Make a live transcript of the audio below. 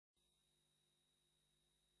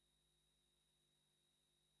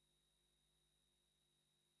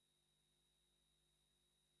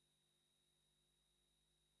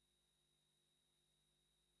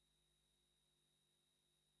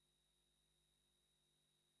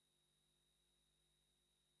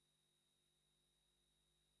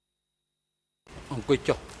អង្គុយ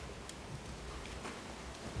ចុះ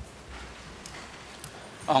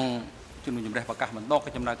អង្គជំនុំជម្រះប្រកាសបន្តកិ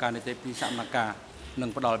ច្ចដំណើរការនីតិពីសកម្មភាពនិង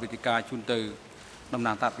ផ្ដល់វិធីការជូនទៅតំ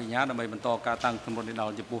ណាងតាបញ្ញាដើម្បីបន្តការតាំងសម្រុននេះដ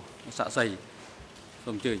ល់ចំពោះសាក់សី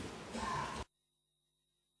សូមអញ្ជើញ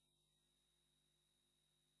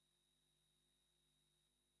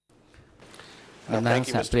Thank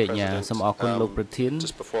you, Mr. President.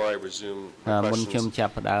 Just before I resume my questions,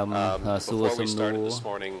 before we started this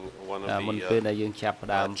morning, one of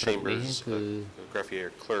the chambers graphier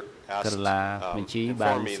clerk asked,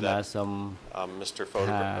 informed me that Mr.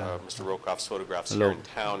 Rockoff's photographs here in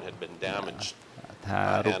town had been damaged,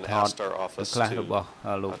 and asked our office to contact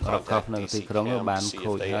DCCAM to see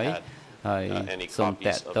if they had any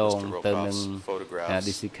copies of Mr. Rockoff's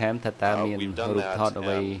photographs. We've done that, and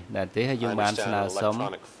I understand an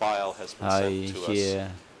electronic file has been sent to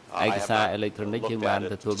us. I have not looked at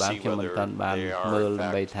it to see whether they are in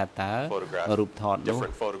fact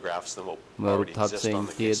different photographs than what already exist on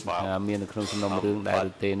the case file.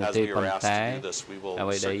 But as we were asked to do this, we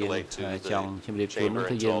will circulate to the chamber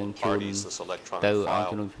and to all parties this electronic file.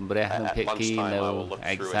 At lunchtime, I will look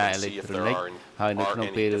through it and see if there are any different or new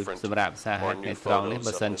photos of Mr.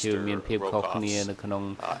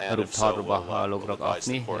 Rockoff's. And if so, we'll advise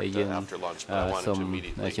the court after lunch, but I wanted to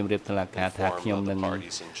immediately inform the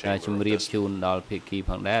parties in chamber. ជំរាបជូនដល់ភាគី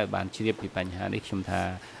ផងដែរបានជ្រាបពីបញ្ហានេះខ្ញុំថា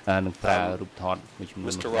នឹងប្រើរូបថតមួយចំនួន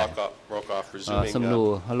Mr. Rockoff, resuming សំណួរ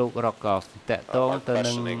លោក Rockoff តកតងទៅ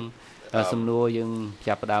នឹងសំណួរយើង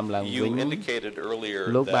ចាប់ផ្ដើមឡើងវិញ You indicated earlier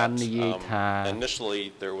លោកបាននិយាយថា initially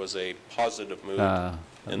there was a positive mood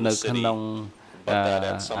in នៅ the ក្នុង city, but that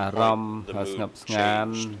at some អារម្ម point ណ៍ the ស្ងប់ mood ស្ងាត់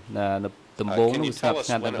changed. ដំបូង Can នោះ you ស្ងប់ tell us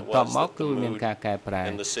ស្ងាត់តែ when បន្ it ទាប់ was មក that គឺ the មានការកែប្រែ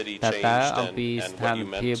mood in the city តើ changed អំពី and ស្ថា what ន you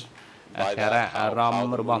ភាព meant អា by ការៈ that, អារម្មណ៍ how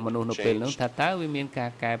the របស់មនុស្ស mood នៅពេលនោះ changed? ថាតើវាមានការ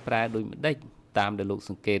កែប្រែដូចម្ដេចតាមដែលលោក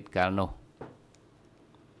សង្កេតកាលនោះ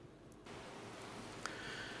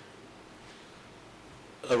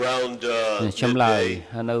Around ខ្ញុំឡើយ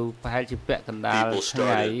midday, នៅប្រហែលជាពាក់កណ្ដាលថ្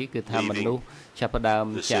ងៃគឺថាមនុស្សចាប់ផ្ដើម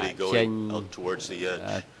the ចាក់ city ចេញ going out towards the edge.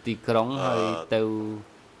 ទីក្រុងហើយទៅ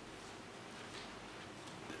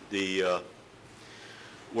The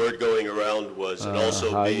word going around was and also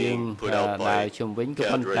being put out ដើ by រជុំវិញក៏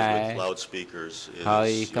ប៉ុន្តែ cadre with loudspeakers ហើយ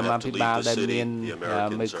is you កម្មា have to ភិបាល leave ដែល the មាន city. The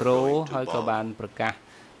Americans មី are ក្រូ going ហើយ to ក៏បាន bomb. ប្រកាស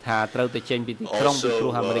ថាត្រូវទៅចេញពីទីក្រុងពីព្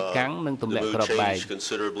រោះអាមេរិកកាំងនឹងទម្លាក់ the គ្ mood រាប់បែក changed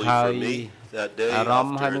considerably ហើ for យ me that day អារម្ម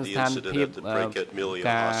ណ៍ហើយ after នឹង the ស្ថាន incident ភាព at the Break at Million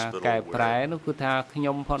ការ Hospital កែប្រែ where នោះគឺថាខ្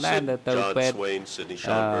ញុំផងដែរនៅទៅ John ពេទ្យ Swain, Sidney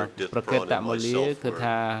Schellenberg, Dith ប្រកេត Braun ត and មូលា myself គឺ were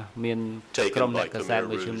ថាមាន taken ក្រុម by អ្នកកសែត Khmer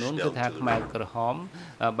មួយចំនួន Rouge គឺថា down to ខ្មែរ the ក្រហម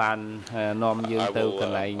បាននាំយើងទៅក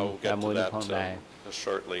ន្លែង I will get មួ to យនោះ that ផងដែរ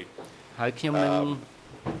shortly. ហើយខ្ញុំនឹង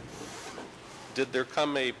Did there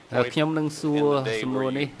come a ខ្ញុំ point នឹងសួ in រ the day សំណួរ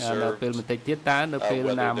where នេះ you នៅពេល observed បន្តិចទៀតតើនៅពេល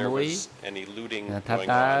ណា whether there មួយ was any looting ថា going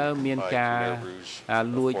តើ on មាន by ការ Khmer Rouge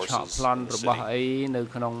លួចឆក់ forces ប្លន់ in the របស់ city? អីនៅ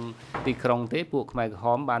ក្នុងទីក្រុងទេពួកខ្មែរក្រហ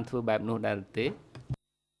មបានធ្វើបែបនោះដែរទេ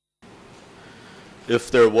If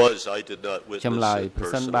there was, I did not ចំ witness ឡើយ it ប្រ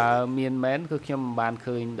សិនបើ personally. មានមែនគឺខ្ញុំមិនបាន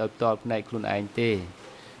ឃើញដោយផ្ទាល់ភ្នែកខ្លួនឯងទេ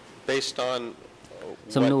Based on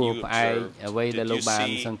សំ what ណួរ you ផ្អែក observed, អ្វីដែល did លោក you បាន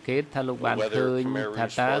see សង្កេតថាលោកបានឃើ whether ញ Khmer ថា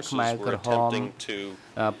Rouge តើ forces ខ្មែរក្រ were ហម attempting to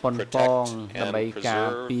ប៉ុនប៉ង protect ដើម្បី and ការ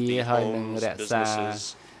ពារ preserve ហើយ the នឹងរ homes, ក្សា businesses,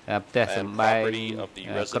 ផ្ទះសម្បែង property of the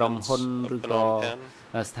ក្រុម residents ហ៊ុន of ឬក៏ Phnom Penh?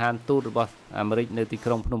 ស្ថានទូតរបស់អាមេរិកនៅទីក្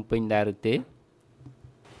រុងភ្នំពេញដែរឬទេ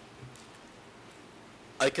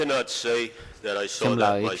I cannot say that I ខ្ញុំ saw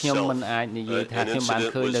ឡើយ that ខ្ញុំ myself. មិនអាចនិយាយថា An ខ្ញុំបាន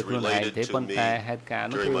incident ឃើញដោយ was ខ្លួនឯង related ទេ to ប៉ុន្តែ me ហេតុការណ៍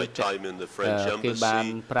នោះ during គឺ my time in the French គេបាន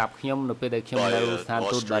embassy ប្រាប់ខ្ញុំនៅពេលដែលខ្ញុំ by នៅ an ស្ថាន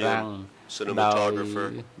ទូតបារាំង Austrian ដោយ cinematographer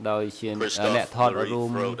ដោយជា Christoph អ្នកថត Marie រួម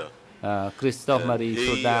Froda. Christophe Marie He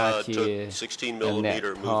Froda ជា took 16 អ្នក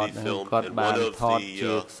millimeter ថត movie film គាត់ and បាន one of ថត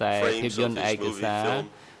ជា the ខ្សែភាព frames យ of ន្តឯ his ក movie សារ film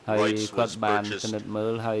ហើយ rights គាត់ was បាន purchased ពិនិត្យមើ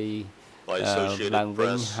លហើយ by Associated ឡើងវិ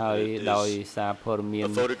ញ Press. ហើយ It ដោយ is សារព័ត៌មាន a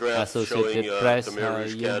photograph Associated showing Press Khmer ហើយ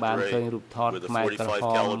Rouge យើងបានឃើញ cadre រូបថត with a ខ្មែរក្រហ 45 ម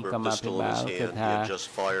caliber កម្មាភិ pistol in បាល his គឺ hand. ថា He had just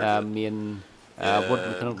fired it. មានអាវុធ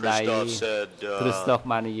នៅក្នុង And ដៃ Christoph said Christophe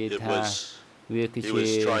បាននិយាយ it ថា was វាគឺ he ជា was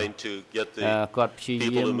trying to get the គាត់ព្យាយា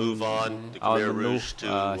people ម to move on, the ឲ្យ Khmer មនុស្ស Rouge to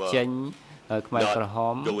ចេញខ្មែរក្រហ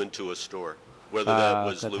ម not go into a store, whether that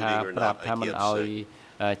was គាត់ថា looting or ប្រាប់ not. ថា I មិន can't ឲ្យ say.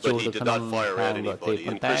 ចូល But he ទៅ did ក្នុង not fire ហា at ងនោះទេ anybody.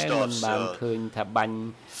 ប៉ុ And ន្តែមិន Christoph's បានឃើញថាបាញ់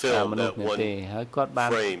film មនុស្ស that នោះ one ទេហើយគាត់បាន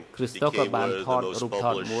frame Christophe ក៏ became បាន one of ថ the ត most រូបថ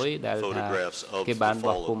តមួយ published ដែលថា photographs of គេបាន the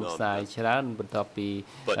បោះ fall ពុ of ម្ព Phnom ផ្សាយ Penh. ច្រើនបន្ទាប់ពី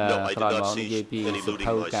But no, I ក្រោយ did មក not និយាយ see ពី any ស looting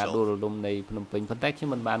ភៅការ myself. ដួលរលំនៃភ្នំពេញប៉ុន្តែខ្ញុំ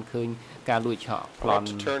មិនបានឃើញការលួចឆក់ប្លន់ I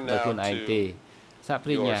want to turn ដោយ now ខ្លួនឯងទេ to សហប្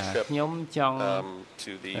រញ្ញា your trip ខ្ញុំចង់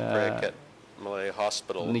to the Break at Malay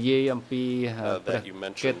Hospital និយាយអំពី that you កេ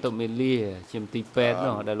mentioned. តូមីលាជាមន្ទីរពេទ្យ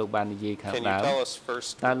នោះដែលលោកបាននិយាយខាង Can ដើ you ម tell us first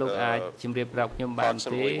តើលោកអាចជម្រាបប្រាប់ខ្ញុំបាន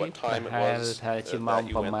ទេ approximately what time it ប្រហែល was ថាជា that ម៉ោង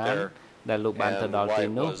you ប្រ went មាណ there ដែលលោកបានទៅ and ដល់ why ទី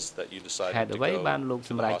it នោះ was that you ហេតុ decided to អ្វីបាន go លោក to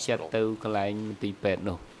សម្រេ the ចចិត្ត hospital? ទៅកន្លែងមន្ទីរពេទ្យ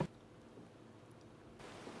នោះ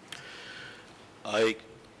I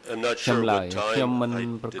am not ខ្ញុំ sure ឡើយ what ខ្ញុំ time. មិន I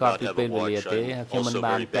ប្រ did កប not ពី have ពេល a វេលា watch. ទេ I'm ខ្ញុំមិន also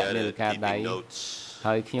បាន very ពាក់ bad នាឡិ at កាដៃ keeping notes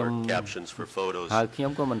ហើយខ្ញុំ or captions for photos. ហើយខ្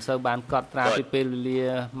ញុំក៏មិនសូវបានកត់ត្រាពីពេលវេលា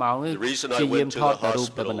ម៉ោងនេះ The reason ព្ I យាយាម went to ថត the តែរូប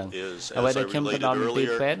តែប៉ុណ្ hospital ណឹង is, អ្វី as ដែល I ខ្ញុំទៅ related ដល់មន្ទីរ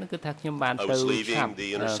earlier, ពេទ្យគឺថាខ្ញុំបាន I ទៅ was ឆា leaving ប់ the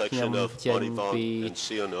ខ្ញុំ intersection of ចេញ Bonivong ពី and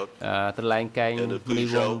Sihanouk, ត្រឡែងកែង and a នី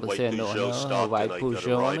វង Peugeot, ប white សេណូ Peugeot stopped, វាយ and I ពូ got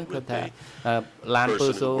ជូ a ហ្នឹង ride គឺ with ថា the ឡានពូ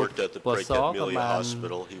person សូ who worked at the ពណ៌ Break ស at ក៏ Amelia បាន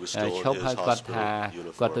Hospital. He was still ឈប់ in ហើ his យគាត់ថា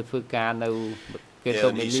hospital គាត់ទៅ uniform. ធ្វើការនៅកេតូ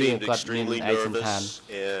And មី he លី seemed គាត់មាន extremely ឯកសណ្ឋាន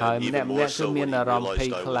nervous, ហើយ and ម្នាក់ even ម្ more នាក់គឺ so មាន when he អារម្មណ៍ភ័យ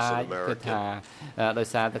realized I ខ្លាច was an គឺថា American. ដោយ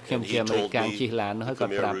សារតែខ្ញុំ And ជា he អាមេរិ told កាំង me ជិះឡាននោះហើយ the គា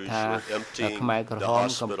ត់ប្រាប់ Khmer ថា Rouge were emptying ខ្មែរក្រ the ហម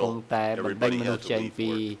កំពុង hospital. តែបណ្ដេញ Everybody មនុស្ស had to ចេញ leave ពី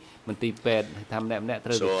work. មន្ទីរពេទ្យថាម្នាក់ម្នាក់ត្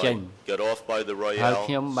រូវទៅ So ចេញ I got off by the ហើយ Royale,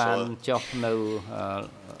 ខ្ញុំបាន saw ចុះនៅ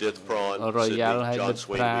Dith Prawn, Royal Sydney, ហើយ John ដិត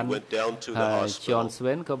Swain. ប្រាន We went down to the ហើយ John hospital.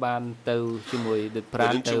 Swain ក៏បានទៅជាមួយដិតប្រា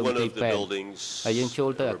ន Went ទៅ into ម one ន្ទីរ of the ពេទ្យ buildings. ហើយយើងចូល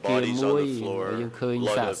ទៅ There អ were គារ bodies មួ on យ the floor, យើងឃើញ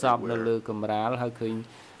blood សាកសពនៅលើ everywhere. កម្រាលហើយឃើញ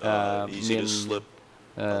មា Easy ន to slip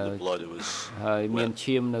on the blood. It was ហើយមាន wet.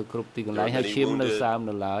 ឈាមនៅគ្រប់ទីកន្លែងហើយឈាមនៅសើម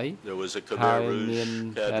នៅឡើយ There was a ហើ Khmer យមាន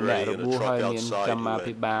Rouge អ្នក cadre រ in បួស a ហើយ truck មាន outside កម្មា who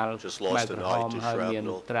ភិ had បាល just បែប lost ក្រ an ហ eye ម to ហើយមាន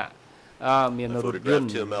shrapnel. ត្រាក់មានរថយន្ត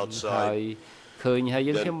photographed him outside. ហើយឃើញហើយ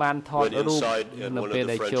យើង Then ខ្ញុំបានថត went រូប inside, and នៅ one of ពេល the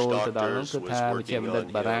ដែល French ចូលទៅដល់ហ្នឹង doctors គឺ was ថាវិជ្ជា working បណ្ឌិត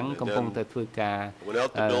on បារាំង him, and កំពុង then តែធ្វើការ went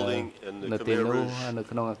out the building, and the នៅទី Khmer នោះ Rouge នៅ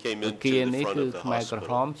ក្នុង came អ into គារ the នេះ front គឺ of the ខ្មែរក្រ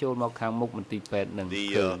ហ hospital. មចូលមកខាងមុខមន្ទីរពេទ្យនឹង The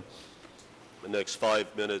ឃើញ the next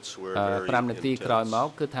 5 minutes were very 5នាទីក្រោយមក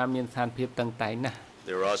intense. គឺថាមានស្ថានភាពតឹងតែងណាស់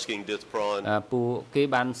They were asking Dith Prawn ពួកគេ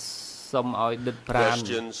បានសុំឲ្យដិតប្រាន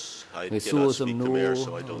questions. I គេសួរ cannot សំ speak ណួរ Khmer,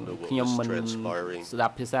 so I don't know what ខ្ញុំ was មិន transpiring. ស្ដា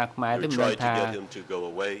ប់ភាសាខ្មែរទេ We មិនដឹង tried to ថា get him to go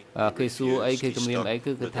away. គេសួរអី He គេ refused. គម្រាម He អី stuck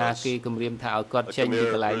គឺ with ថា us. គេគម្រាមថាឲ្យគាត់ចេញពី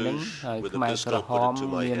កន្លែងហ្នឹងហើយខ្មែរក្រហម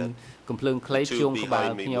មានកំភ្លើងខ្លីជួងក្បាល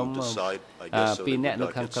ខ្ញុំពីរអ្នកនៅ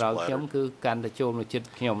ខាងក្រៅខ្ញុំគឺកាន់តែចូលមកជិត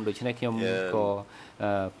ខ្ញុំដូច្នេះខ្ញុំក៏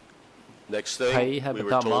Next thing, we were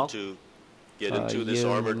told to get into this យើ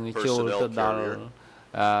ង armored ចូលទៅ personnel ដល់ carrier.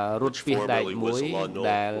 រថពាសដែកមួយ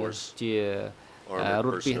ដែលជារ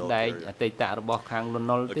ថពាសដែកអតីតរបស់ខាងលន់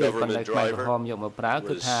នល់ទេប៉ុន្តែខ្មែរក្រហមយកមកប្រើ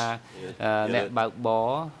គឺថាអ្នកបើកបរ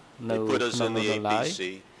នៅ They put us ក្នុង in នោះ the ឡើយ APC.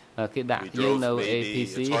 គេដាក់ We យើង drove នៅ maybe,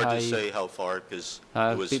 APC it's hard ហើ to យ say how far because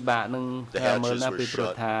it was ពិបាកនឹង the មើល hatches ណា were ពីព្រោះ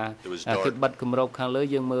shut. ថា It was គេ dark. បិទគម្របខាងលើ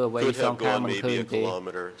យើងមើលអ្វី Could ស have ងខាង gone មិនឃើញ maybe a ទេ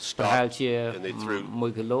kilometer. ប្រហែល Stopped, ជា and they threw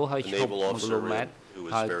 1គីឡូហើយ a ឈប់ naval 1គី officer ឡូម៉ែ in ត្រ who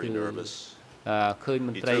was ហើយ very គឺ nervous. ឃើញម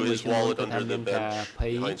ន្ He ត្រី threw មួយ his ចំនួន wallet គាត់ថា under មា the នការ bench ភ័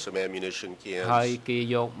យ behind some ammunition ហើយ cans. គេ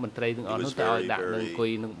យកមន្ត្រីទាំងអស់នោះទៅឲ្យដាក់នៅអង្គុយ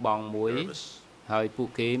នឹងបងមួយ Nervous. ហើយពួក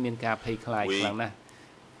គេមានការភ័យខ្លាចខ្លាំងណាស់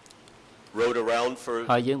Rode around for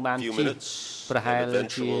ហើយយើងបាន a few ជិះ minutes, ប្រហែល and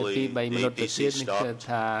ជា eventually 2-3 the មិនិតទៅ APC ទៀតនេះគឺ stopped.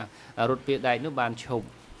 ថារថពាសដែកនោះបានឈប់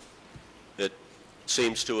It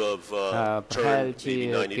seems to have ប្រហែល turned ជា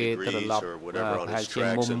maybe គេ 90 ត្រឡប់ degrees or ប្រ whatever on ហែល its ជា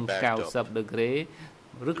មុំ tracks and backed up. 90 ដឺក្រេ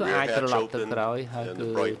ឬក៏អាចត្រឡប់ទៅក្រោយហើយគឺ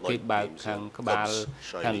គេបើកខាងក្បាល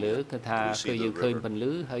ខាងលើគឺថាគឺយើងឃើញពន្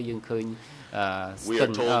លឺហើយយើងឃើញស្ទឹ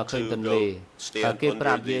ងឃើញទន្លេហើយគេប្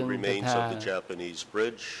រាប់យើងថា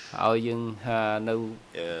ឲ្យយើងនៅ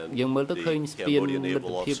យើងមើលទៅឃើញស្ពានមិត្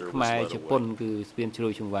តភាពខ្មែរជប៉ុនគឺស្ពានជ្រោ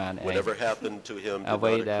យចង្វារឯងអ្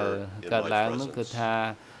វីដែលកើតឡើងនោះគឺថា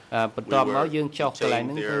បន្ទាប់មកយើងចុះកន្លែង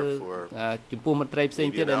ហ្នឹងគឺចំពោះមន្ត្រីផ្សេង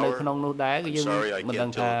ទៀតដែលនៅក្នុងនោះដែរគឺយើងមិនដឹ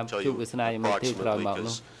ងថាជួបវាសនាយ៉ាងម៉េចទេក្រោយមក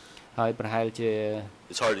នោះហើយប្រហែលជា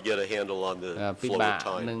It's hard to get a handle on the ពិ flow បាក of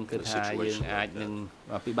time នឹង in គឺ a ថាយើង situation អាច like នឹង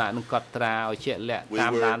that. ពិបាកនឹងកត់ត្រាឲ្យជាក់លាក់តា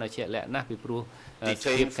មដានឲ្យជាក់លាក់ណាស់ពីព្រោះភាព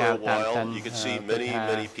Detained កា for រ a តាម while, តាំង you could see គឺ many, ថា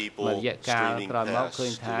many people រយៈកាល streaming ក្រោយមកឃើ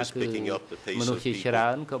ញ past. ថា It was គឺ picking up the pace មនុស្ស of ជាច្រើ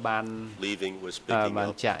ន people ក៏បាន leaving was picking បាន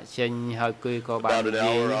up. ចាក់ចេញហើយគឺក៏បាន About និ an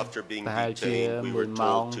យាយ hour after being ប្រហែលជា detained, we were 1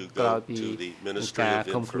ម៉ោង told to ក្រោយ go ពី to the Ministry ការ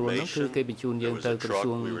of ឃុំខ្លួននោះគឺ Information. គេបញ្ជូនយើង There was ទៅ a ក្រ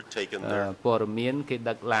សួង truck. We were taken there. ព័ត៌មានគេ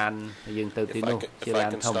ដឹកឡានយើងទៅទីនោះជា If ឡា I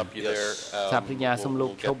ន can ធំ stop you there, សាប់ញ្ញាសូមលោ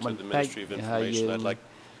ក we'll ឈប់ get បន្ to the តិច Ministry of ហើយយើង Information. I'd like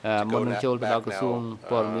មុននឹងចូលទៅដល់ក្រសួង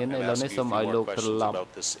ព័ត៌មានឥឡូវនេះសូមឲ្យលោកត្រឡប់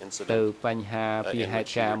ទៅបញ្ហាពីហេតុ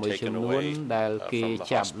ការណ៍មួយចំនួនដែលគេ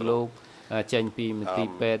ចាប់លោកចេញពីមន្ទីរ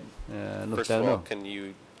ពេទ្យនោះទៅនោះ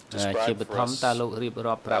ជាបឋមតើលោករៀប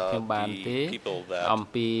រាប់ប្រាប់ខ្ញុំបានទេអំ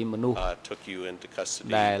ពីមនុស្ស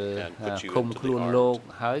ដែលឃុំខ្លួនលោក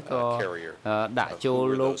ហើយក៏ដាក់ចូល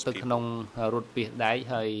លោកទៅក្នុងរថពាសដែក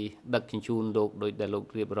ហើយដឹកជញ្ជូនលោកដោយដែលលោក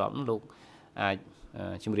រៀបរាប់នោះលោកអាច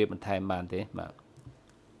ជម្រាបបន្ថែមបានទេបាទ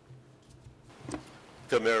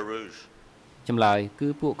Khmer Rouge. ចម្លើយគឺ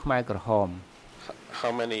ពួកខ្មែរក្រហម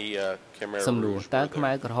How many សំណួរ Khmer តើ Rouge ខ្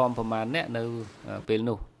មែរ were ក្រហមប្រមាណអ្នកនៅពេល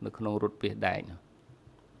នោះនៅក្នុងរថពាសដែក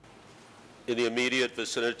In the immediate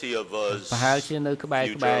vicinity of us, ប្រហែលជានៅក្បែរ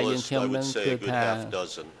few ក្បែរយើង journalists, ខ្ញុំ I នឹង would say គឺ a good ថា half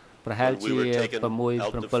dozen. ប្រហែល When ជា we were taken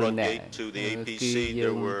out the 6 front 7 នាក់ gate to the គឺ APC, យើ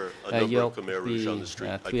ង there were a number យក of Khmer ពី Rouge on the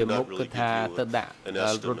street. I ទ្វារ could មុខ not គឺ really ថា give ទៅ you ដាក់ an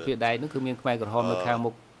រថពាស estimate. ដែកនោះគឺមានខ្មែរក្រហមនៅខាងមុ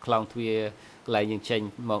ខខ្លោងទ្វារកន្លែងយើងចេញ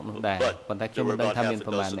មកនោះដែរ But ប៉ុន្តែខ្ញុំ there មិន were ដឹង about ថា half មាន a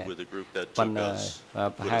ប្រមាណ dozen អ្នក with a group that ប៉ុ took ន្តែ us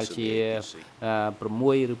ប្រ with ហែល us in ជា the APC.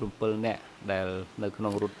 6 ឬ 7 នាក់ដែលនៅក្នុ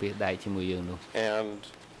ងរថពាសដែកជាមួយយើងនោះ and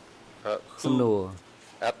សំណួ who រ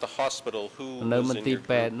at the hospital who នៅ was មន្ in ទីរ your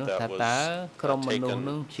ពេទ្យ group នោះ that ថា was តើក្រុមមនុស្ស taken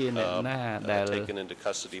នោះជាអ្នកណាដែល taken into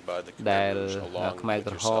custody by the ដែល Khmer Rouge along ខ្មែរ with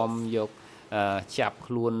ក្រហម yourself. យកចាប់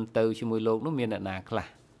ខ្លួនទៅជាមួយលោកនោះមានអ្នកណាខ្លះ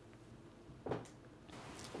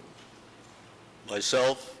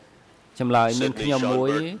Myself, ចម្លើយមាន Sydney ខ្ញុំមួ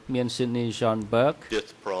យ Schonberg មាន Sydney Schonberg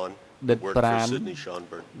Dith Prawn, Dith worked for Pran Sydney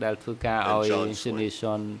Schonberg. ដែលធ្វើការ And ឲ្យ John Sydney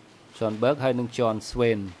Schonberg ហើយនឹង John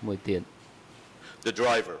Swain មួយទៀត The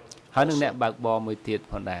driver, ហើយនឹងអ្នកបើកបរមួយទៀត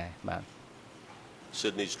ផងដែរបាទ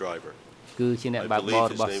Sydney's driver. គឺជាអ្នក I បើកបរ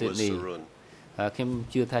believe របស់ his name was Sydney Sarun. ខ្ញុំ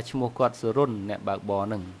ជឿថាឈ្មោះគាត់សរុនអ្នកបើកបរ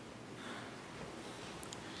ហ្នឹង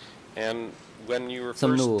And when you were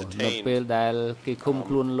សំណួ first រនៅពេល detained, ដែលគេឃុំ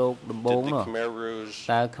ខ្លួនលោកដំបូង did the នោះ Khmer Rouge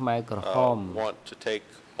តើខ្មែរក្រហម want to take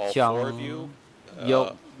all ចង់ four of you យក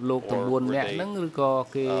លោកទាំង or 4 were នាក់ they ហ្នឹងឬក៏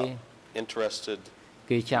គេ interested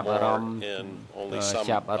គេចាប់អារ more ម្មណ៍ in only some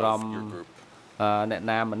ចាប់អារ of ម្មណ៍ your group? អ្នក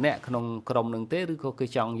ណាម្នាក់ក្នុងក្រុមហ្នឹងទេឬក៏គេ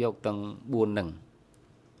ចង់យកទាំង4ហ្នឹង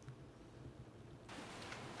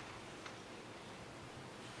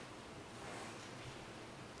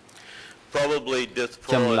Probably Dith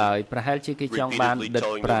ចម្លើយ Prawn ប្រហែលជាគេចង់បាន repeatedly ដិត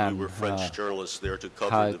telling ប្រាន them we were French journalists there to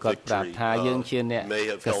ហើ cover យ the គាត់ប្រាប់ victory ថាយើងជាអ្នក may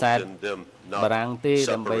have កសែត helped in them បារាំង not ទេ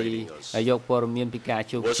ដើម្បី separating us. យកព័ត៌មានពីការ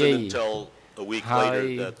ជោគជ័យ Wasn't until a week ហើយ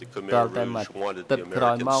later that the ត Khmer តែមួយ Rouge wanted ទឹក the ក្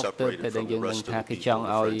រោយមក Americans ទើបតែ separated from យើង the ដឹង rest ថា of the គេច people ង់ in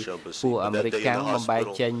the ឲ្យ French embassy. ពួក But អាមេ that រិក day កាំ in ង the បំបែក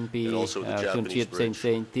hospital ចេញពី and also the ជនជាតិ Japanese ផ្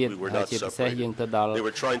សេងៗទៀត we were ហើយ not ជាពិសេស separated. យើងទៅដល់ They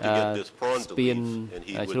were trying to get Dith Prawn to ស្ពាន leave and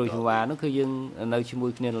he ជ្រួយ would ហង្ not វា leave. នោះគឺយើងនៅជាមួ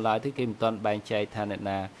យគ្នានៅឡើយទេគេមិនទាន់បែងចែកថាអ្នក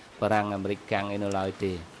ណាបារាំងអាមេរិកកាំងអីនៅឡើយ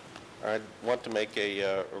ទេ I want to make a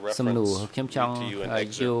សំណួរ reference ខ្ញុំចង់ to you an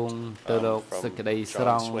យោង excerpt ទៅរក from សេចក្តីស្រ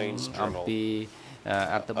John ង់ Swain's អំ journal ពី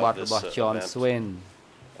អត្ថបទរបស់ this John event. Swain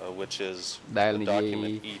which is ដែល the និយាយ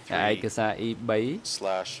document ឯកសារ E3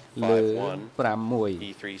 លើ E3/51 51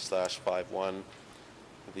 E3/51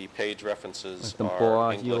 the page references ទំព័រ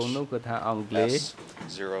are យោង English នោះគឺថាអង់គ្លេស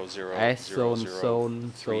S00003278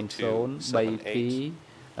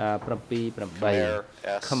 S0032 Khmer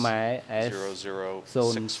ខ្មែរ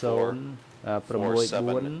S0064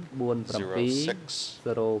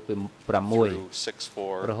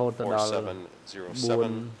 S0064 64 រហូតទៅដល់ 4707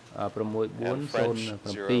 and French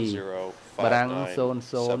 467បារាំង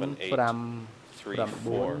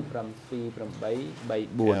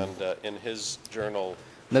 005974 and in his journal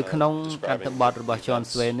នៅក្នុងអត្ថ describing បទរបស់ John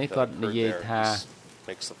Swain នេះគាត់និយាយថា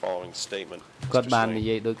makes the following statement គាត់បាននិ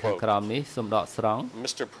យាយ Mr. ដូចខាង Swain, ក្រោមនេះសូមដកស្រង់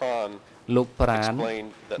Mr. Prawn លោកប្រាន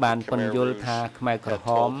explained that បាន the ពន្យល់ Khmer ថា Rouge ខ្មែរក្រ had ហ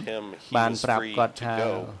ម told him he បាន was ប្រាប់ free គាត់ to ថា go,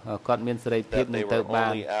 គាត់មានសេរីភាព that នឹង they ទៅ were បា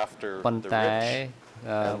ន only after ប៉ុន្ the តែ rich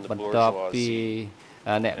and the បន្ទាប់ពី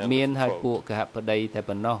bourgeoisie. អ្នក End មាន of ហើយ quote. ពួកកហបតីតែ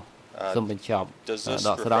ប៉ុណ្ណោះសូមបញ្ចប់ Does this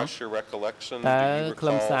ដកស្រង់ refresh your recollection? តើ Do you ខ្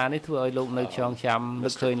លឹមសារ recall នេះធ្វើឲ្យលោកនៅចងចាំនឹ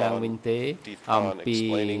កឃើញឡើងវិញទេ Mr. អំ Prawn ពី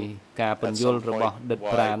explaining ការព at ន្យល់ some របស់ point ដិត why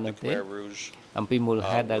ប្រាន the នោះទេ Khmer Rouge អំពីមូល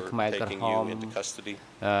ហេតុដែល were ខ្មែរក្រ taking ហ you ម into custody?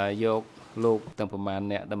 យកលោកទាំងប្រមាណ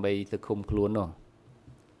អ្នកដើម្បីទៅឃុំខ្លួននោះ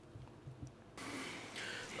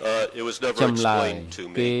It was never ចម្លើយ explained to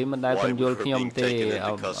គេ me មិនដែល why ព we ន្យល់ were ខ្ញុំ being ទេ taken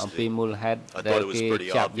into អំពី custody. មូលហេតុ I ដែល thought it was គេ pretty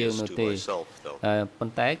ចាប់យើង obvious នោះ to ទេ myself, though. ប៉ុ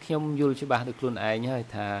ន្តែខ្ញុំយល់ច្បាស់ដោយខ្លួនឯងហើយ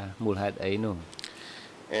ថាមូលហេតុអីនោះ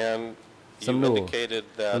And សំ you ណួរ indicated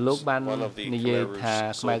that លោកបាន one of the និយាយ Khmer ថា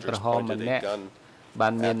Rouge ខ្មែរក្រ soldiers ហមម្ pointed នាក់ a gun បា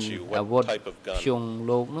នមាន at you. អា What វុធ type of gun? ព្យង់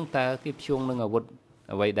លោកនោះតើគេព្យង់នឹងអាវុធ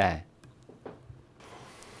អ្វីដែរ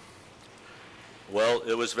Well,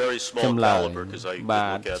 it was very small ចម្លើយ caliber because I បា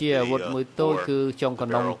ទ could look at ជាអាវុធមួយតូច the គឺចុងក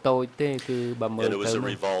ណ្ដុង barrel, តូចទេគឺបើមើល and it ទៅ was a នោះ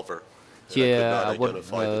revolver. And I Chia could not avuth,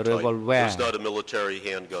 identify the type. revolver. It was not a military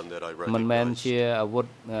handgun that I មិនមែន recognized. ជាអាវុធ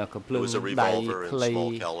កំភ្លើ It ង was a ដៃ revolver in ខ្លី small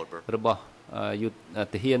caliber. របស់យុទ្ធ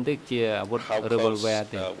ទាហានទេជាអាវុធ How close revolver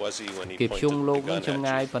ទេ was he when he គេ pointed ព្យង់លោក the នឹង gun ចម្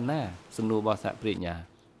ងាយ at you? ប៉ុណ្ណាសំណួររបស់សហប្រញ្ញា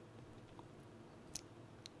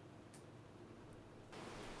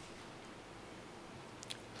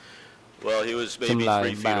Well, he was ចម្ maybe លើយ 3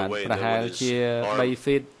 feet បាទ away, ប្រ and ហែ then ល when ជា his 3 arm ហ្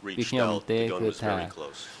វីតពី reached ខ្ញុំ out, ទេ the gun គឺ was ថា very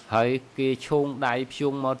close. ហើយគេឈោងដៃព្យ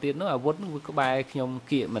ង់មកទៀតនោះអាវុធនោះវាក្បែរខ្ញុំ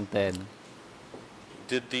គៀកមែនតើ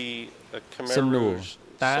Did the Khmer សំណួរ Rouge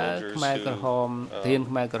ta soldiers Khmer who Krahom thiên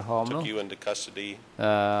Khmer Krahom took nó you into custody?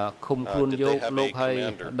 ឃុំខ្លួន Did យ they ក have លោក a ហើយ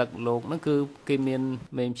commander? ដឹកលោកហ្នឹងគឺគេមាន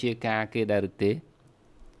មេបញ្ជាការគេដែរឬទេ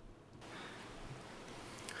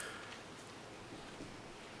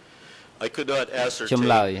I could not ចម្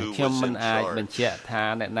លើយ ascertain who ខ្ញុំ was មិន in អាចបញ្ជាក់ charge. ថា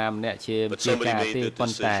អ្នកណាម្នាក់ជាម But ន្ជា somebody ការ made ទេ the ប៉ុ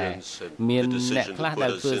ន្តែ decisions and មាន the អ្នក decision ខ្លះ to ដែ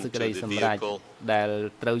ល put us ធ្វើសេចក្តី into the សម្រេច vehicle. ដែល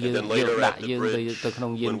ត្រូវយើង And then យក later ដាក់ at the យើងទៅ bridge, ទៅក្នុ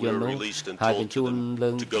ងយាន when យ we ន្ត were នោះ released and ហើយ told បញ្ជូ to ន them លើ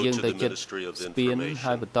ង to go យើង to ទៅ the ចិត្ត Ministry of ស្ពាន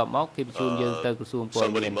ហើយ Information. បន្ទាប់មកគេបញ្ជូនយើងទៅក្រសួងព័ត៌មាន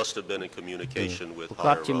Somebody must have been in communication with ប្រ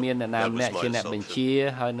កាស higher ជាមាន up. អ្នកណា That ម្នាក់ was ជា my អ្នកបញ្ assumption. ជា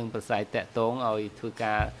ហើយនឹងប្រស័យតាក់ទងឲ្យធ្វើ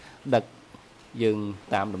ការដឹកយើង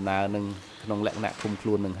តាមដំណើរនឹងក្នុងលក្ខណៈឃុំខ្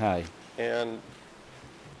លួននឹងហើយ And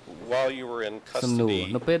while you were in សំណួរ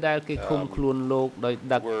custody, នៅពេលដែលគេឃុំខ្លួនលោកដោយ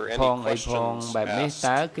ដឹក were any ផងអីផង questions បែបនេះ asked,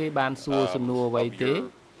 តើគេបានសួរសំណួរអ្វីទេ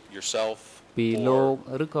yourself ពីលោក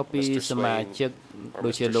or ឬក៏ពី Mr. សមាជិក Swain or ដូ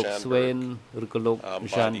ចជា Mr. លោក Shanberg, Swain ឬក៏លោក body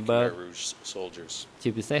Shanberg Khmer Rouge soldiers? ជា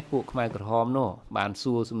ពិសេសពួកខ្មែរក្រហមនោះបាន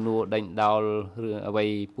សួរសំណួរដេញដោលរឿងអ្វី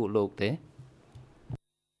ពួកលោកទេ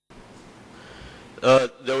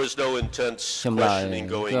There was no intense ចម្លើយ questioning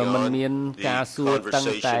going ក៏មិន on. មានការសួរតឹង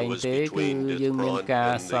តែង The conversation was ទេគឺ between យើងមាន Dithpron កា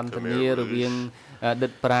រ and ស the ន្ទ Khmer នារវាង Rouge. ដិ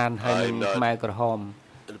តប្រានហើយនឹង I'm not ខ្មែរក្រហម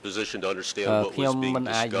In a position to understand what ខ្ញុំ was being មិន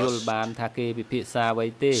អាចយល់ discussed. បានថាគេពិភាក្សាអ្វី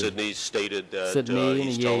ទេ Sydney stated that Sydney he's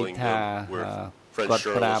និយាយ telling ថា them we're គាត់ French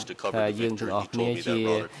ប្រាប់ journalists to cover ថា the យើងទាំង victory. អស់ He គ្នា told me ជា that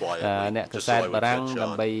rather quietly, អ្នកក just សែត so I បា would រាំង catch ដើ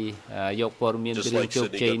ម្បី on. យកព័ត៌មានពី Just រឿង like ជោគ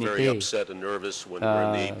Sydney ជ័យ got នេះ very ទេ upset and nervous when we're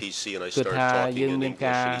in the APC and I គឺ started ថា talking យើង in មាន English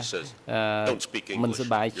ការ and he says, don't speak មិន English, ស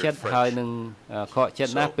ប្បាយ you're ចិត្តហើយ French. នឹងខកចិត្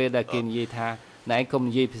តណាស់ពេលដែលគេនិយាយថាណែកុំ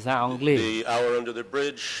និយាយភាសាអង់គ្លេស The hour under the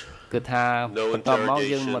bridge, គឺថា no បន្ទាប់មក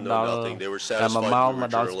យើង interrogation, មក no ដល់ nothing. They were 1 satisfied ម៉ោង we មក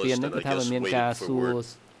were ដល់ស្ពាន journalists នេះ and គឺ I ថាមិន just មានការ waited សួ for រ word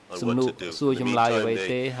on សំ what ណួរ to do. សួរ In the ចម្លើយអ្វី meantime,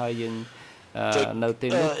 ទេ they ហើយយើង took នៅទី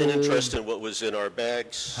នោះគឺ an interest in what was in our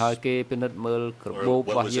bags. ហើយគេពិនិត្យមើលក្របូប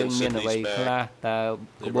របស់យើងមានអ្វីខ្លះតើ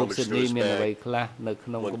ក្បូបស៊ីដនីមានអ្វីខ្លះនៅក្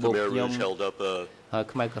នុង One ក្បូប Khmer ខ្ញុំ Rouge held up a ហើយ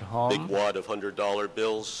ខ្មែរក្រហម big wad of $100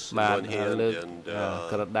 bills in បាន one hand លើក and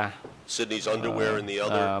ក្រដាស់ Sydney's underwear in the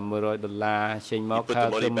other. $100 ចេញមក He put ហើ the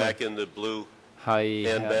យ money ទៅ back in the blue ហើយ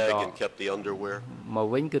handbag and kept the underwear. មក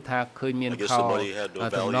វិញគឺថាឃើញមាន I guess ខោ the money had no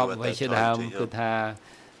ទំន value ប់ at អ្វី that ជា time ដើម to him. គឺថា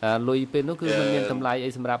លុយពេលនោះគឺមិនមានតម្លៃអី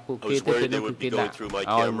សម្រាប់ពួកគេ I was ទេពេល worried នោះ they គឺ would គេ be going ដាក់ through my ឲ្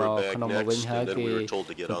យ camera មក bag ក្នុងមកវិញ next, ហើយ and then គេ we were told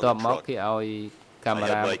to get បន្ on ទាប់ the មក truck. គេឲ្យកាមេ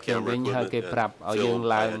រ៉ា I had my ខ្ញុំវិញ camera ហើយគេ equipment ប្រាប់ឲ្យយើង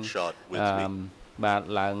and ឡើង film I had shot with me. បាទ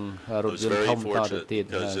ឡើងរថយន្តធំតទៅទៀត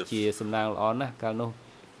because if ជាសំណាងល្អណាស់កាលនោះ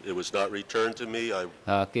It was not returned to me. I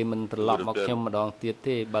គេមិនត្រឡប់មកខ្ញុំម្ដងទៀត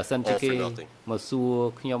ទេបើសិនជាគេមកសួរ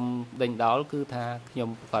ខ្ញុំដេញដោលគឺថាខ្ញុំ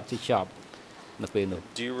ប្រកាសជាចប់នៅពេលនោះ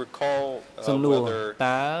Do you recall សំណួរ whether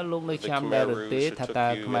តើលោកនៅចាំដែរឬទេថាតើ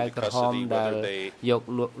ខ្មែរក្រហមដែលយក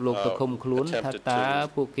លោកទៅឃុំខ្លួនថាតើ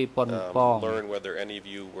ពួកគេប៉ុនប៉ង learn whether any of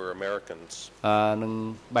you were Americans? នឹង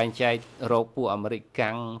បែងចែករកពួកអាមេរិក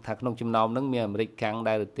កាំងថាក្នុងចំណោមហ្នឹងមានអាមេរិកកាំង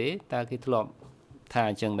ដែរឬទេតើគេធ្លាប់ថា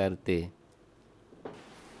អញ្ចឹងដែរឬទេ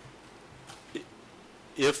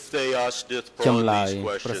If they asked ចម្ Dithpron លើយ these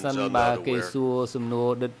ប្រ questions, សិន I'm បើ not គេ aware. សួរសំណួរ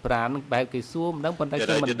ដិតប្រានបែបគេសួរមិនដឹងប៉ុន្តែខ្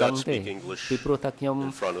ញុំមិនដឹងទេពីព្រោះថាខ្ញុំ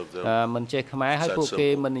in front of them. មិនចេះខ្មែរហើយ That's ពួកគេ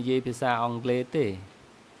simple. មិននិយាយភាសាអង់គ្លេសទេ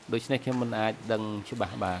ដូច្នេះខ្ញុំមិនអាចដឹងច្បា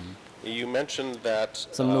ស់បាន You mentioned that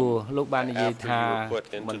សំណួរលោកបាននិយាយ after ថា you were put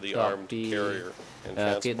បន្ into the ទាប់ armed ពី carrier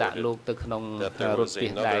and គេដាក់លោក transported, ទៅក្នុង that there រ was ថពា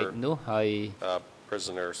សដែក another នោះហើយ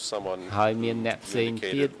prisoner, someone ហើយមានអ្នកផ្សេង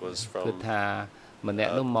ទៀត indicated was គឺ from ថាម្នា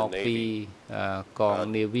ក់នោះមកពីកង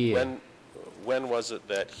នាវា when was it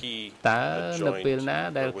that he តើនៅពេល joined ណា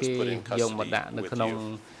ដែល or was គេ put in យកមក custody ដាក់នៅ with ក្នុង you?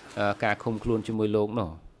 ការឃុំខ្លួនជាមួយលោក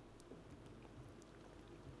នោះ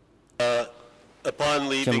Upon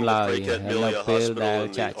ចម្ leaving លើ the យ Prekat នៅ Milia ពេល Hospital ដែល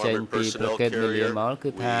in ចា the ក់ចែង armored ពីប្រ personnel កេតមីលៀ carrier, មកគឺ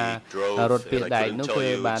ថា we រថពាស drove, ដែក and I នោះ couldn't គឺ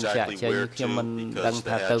tell you បានចាក់ exactly ចេញ where ខ្ញុំមិន to ដឹង because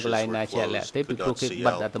ថា the ទៅក hatches ន្លែង were ណាជាក់លាក់ closed, ទេពី could ព្រោះ not គេ see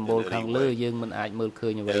បិទ out តែដំបូល in ខាង any លើ way. យើងមិនអាចមើលឃើ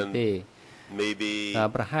ញអ្វីទេ Maybe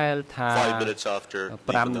ប្រហែលថា 5 minutes after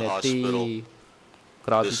 5 leaving the នាទី hospital,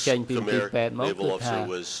 ក្រោយពី this ចេញពីទី Khmer ពេទ្យមក naval គឺថា officer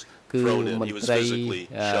was គឺ thrown in. មន្ He was ត្រី physically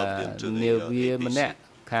shoved into នា the វាម្នាក់ APC.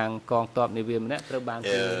 ខាងកងទ័ពនាវាម្នាក់ត្រូវបាន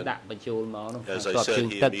គេ And ដាក់បញ្ចូលមកនោះខាង As ទ័ I ពជើ said, ង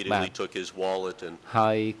he ទឹកបាទ immediately took his wallet and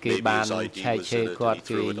ហើយគេបាន Maybe his ID ឆែក was ឆេរ in it, គាត់ and he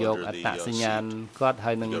គឺ threw it យក under អ the ត្តសញ្ញាណ seat. គាត់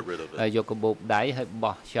ហើយនឹង He got rid of it. យកកាបូបដៃហើយ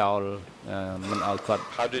បោះចោលមិនឲ្យគាត់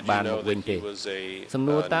How did បា you ន know មកវិញ that ទេ he was a សំ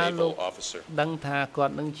ណួរតើលោក naval officer? ដឹងថាគា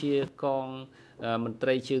ត់នឹងជាកងមន្ត្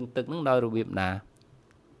រីជើងទឹកនឹងដោយរបៀបណា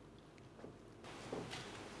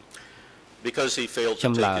Because he failed to ច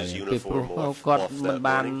ម្លើ take យ his ពីព្រោះ uniform គាត់ off មិន that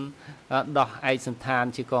បាន morning. ដោះឯកសណ្ឋាន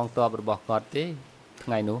ជាកងទ័ពរបស់គាត់ទេថ្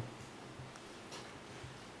ងៃនោះ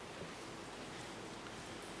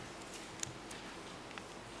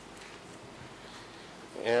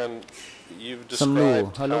And you've សំណួរ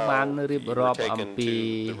described ហើយលោកបានរៀប how you រាប់ were អំ taken ពី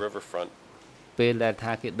to the riverfront. ពេលដែល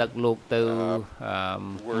ថាគេដឹកលោកទៅ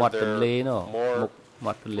មាត់ទន្លេនោះមុខ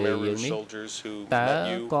មាត់ទន្លេយើងនេះតើ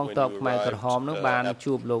កងទ័ពខ្មែរក្រហមនោះបាន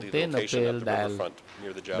ជួបលោកទេនៅពេលដែល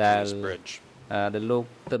លោក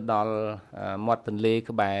ទៅដល់មាត់ទន្លេ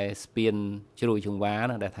ក្បែរស្ពានជ្រោយចង្វា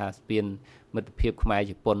ណាដែលថាស្ពានមិត្តភាពខ្មែរ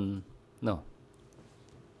ជប៉ុននោះ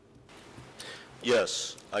Yes,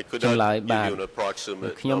 I could not give you an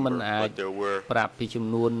approximate number, but there were ប្រាប់ពីចំ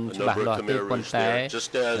នួនច្បាស់លាស់ទេប៉ុន្តែ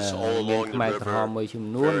មានខ្មែរក្រហមមួយចំ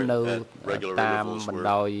នួននៅតាមបណ្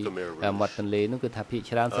ដោយមាត់ទន្លេនោះគឺថាភាគ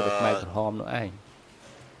ច្រើនសិទ្ធិខ្មែរក្រហមនោះឯង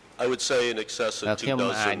I would say in excess of ខ្ញុំ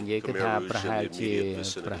អាចនិយាយ 2,000 គឺថាប្រហែ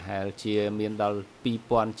លជាមានដល់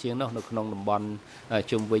 2000 ជាងនោះនៅក្នុងតំបន់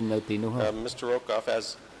ជុំវិញនៅទីនោះ Mr. Rockoff, as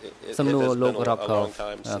សំណួរលោក Rockoff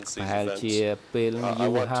ប្រហែលជាពេល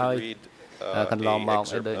យូរហើយកន្លងមក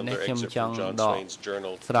ដូចនេះខ្ញុំចង់ដក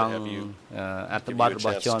ស្រង់អត្ថបទរប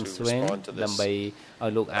ស់ John Swain ដើម្បីឲ្យ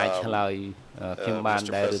លោកអាចឆ្លើយខ្ញុំបាន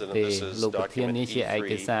ដែរឬទេលោកប្រធាននេះជាឯ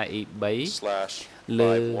កសារ E3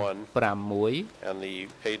 លើ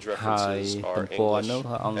 51 ហើយទំព័រនោះ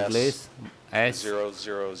អង់គ្លេស S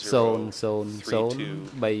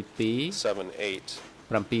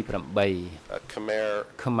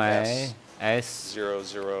 003278 ខ្មែរ S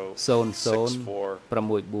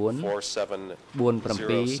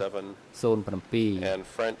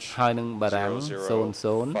 00644747 ហើយនឹងបារាំង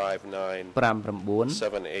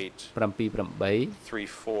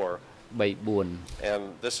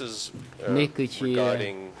 0059787834 នេះគឺជា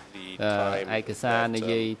ឯកសារនិ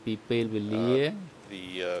យាយពីពេលវេលា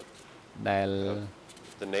ដែល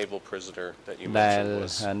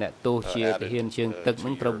អ្នកទោសជាទាហានជើងទឹកនឹ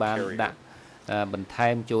ងត្រូវបានដាក់បន្ថែ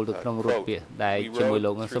មចូលទៅក្នុងរូបពាក្យដែលជាមួយ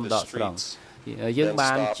លោកសំដកស្រង់យើង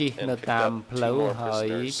បានជិះនៅតាមផ្លូវហើយ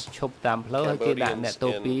ឈប់តាមផ្លូវហើយគេដាក់អ្នកទោ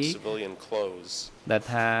សពីរដែល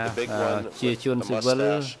ថាជាជនស៊ីវិល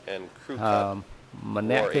ម្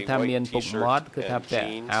នាក់គឺថាមានពុកមាត់គឺថាពាក់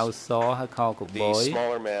អាវសហើយខោកបយ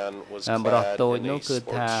បរោះតូចនោះគឺ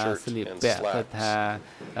ថាស្លៀកពាក់គឺថា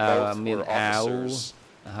មានអាវ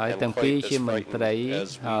ហើយទាំងពីរជាមន្ត្រី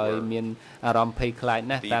ហើយមានអារម្មណ៍ភ័យខ្លាច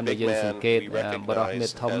ណាស់តាមដែលយើងសង្កេតបរោះមេ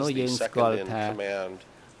ធំនោះយើងស្គាល់ថា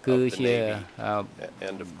គឺជា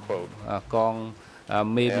កង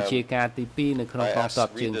មេវិជាការទី2នៅក្នុងកងទ័ព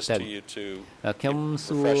ជើងទឹកខ្ញុំ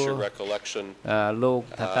សួរលោក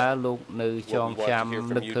ថាតើលោកនៅចងចាំ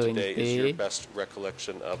នឹកឃើញទេ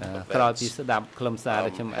ក្រោយពីស្ដាប់ខ្លឹមសារដែ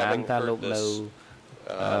លខ្ញុំអានតើលោកនៅ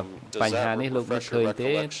បញ្ហានេះលោកនឹកឃើញ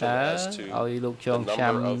ទេតើឲ្យលោកចង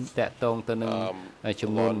ចាំតាក់ទងទៅនឹង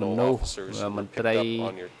ចំនួនមនុស្សមន្ត្រី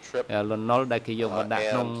លន់នល់ដែលគេយកមកដាក់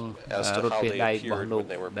ក្នុងរថពាសដៃរបស់លោក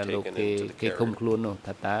ដែលលោកគេឃុំខ្លួននោះ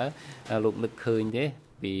ថាតើលោកនឹកឃើញទេ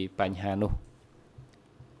ពីបញ្ហានោះ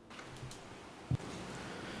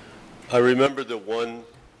I remember the one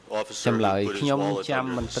ចម្លើយខ្ញុំចាំ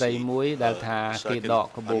មន្ត្រីមួយដែលថាគេដក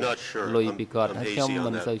កបោកលុយពីគាត់ហើយខ្ញុំ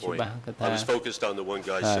មិនសូវច្បាស់គាត់ថា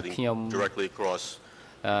ខ្ញុំ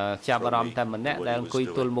ចាប់អារម្មណ៍តែម្នាក់ដែលអង្គុយ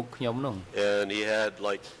ទល់មុខខ្ញុំនោះ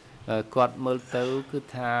គាត់មើលទៅគឺ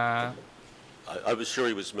ថា I was sure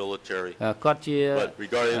he was military គាត់ជា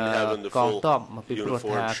កងទ័ពពីព្រោះ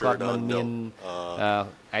ថាគាត់មិនមាន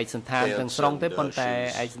ឯកសណ្ឋានទាំងស្រុងទេប៉ុន្តែ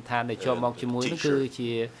ឯកសណ្ឋានដែលជាប់មកជាមួយនោះគឺ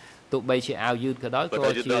ជាទោះបីជាអាវយឺតក៏ដោយក៏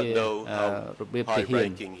ជារបៀបទាហាន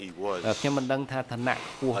ខ្ញុំមិនដឹងថាឋានៈ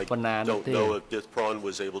ខ្ពស់ប៉ុណ្ណានោះទេ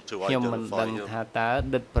ខ្ញុំមិនដឹងថាតើ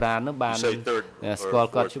ដិតប្រាននោះបានស្គាល់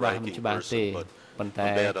គាត់ច្បាស់មិនច្បាស់ទេប៉ុន្តែ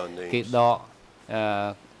គេដក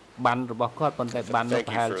បានរបស់គាត់ប៉ុន្តែបាននោះ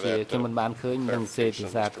ប្រហែលជាខ្ញុំមិនបានឃើញនឹងសេភា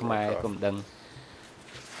សាខ្មែរក៏មិនដឹង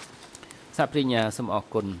សាព្រិញ្ញាសូមអរ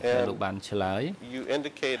គុណដែលលោកបានឆ្លើយ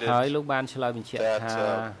ហើយលោកបានឆ្លើយបញ្ជាក់ថា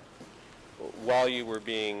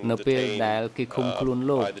នៅពេលដែលគេឃុំខ្លួន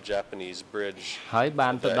លោកហើយបា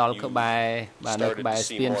នទៅដល់ក្បែរ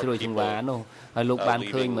ស្ពានជ្រោយចង្វានោះហើយលោកបាន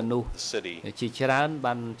ឃើញមនុស្សជាច្រើន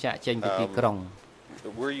បានចាក់ចេញពីទីក្រុង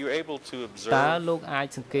តើលោកអាច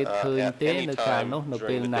សង្កេតឃើញទេនៅកាលនោះនៅ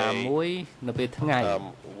ពេលណាមួយនៅពេលថ្ងៃ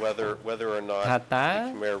ថាតើ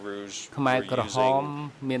ខ្មែរក្រហម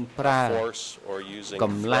មានប្រើក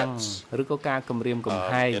ម្លាំងឬក៏ការគំរាមកំ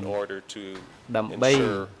ហែងដើម្បី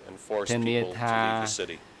ធានាថា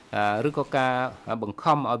ឬក៏ការបង្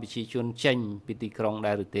ខំឲ្យប្រជាជនចេញពីទីក្រុង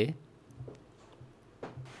ដែរឬទេ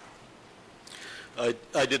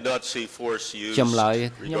I did not see force used ចម្លើយ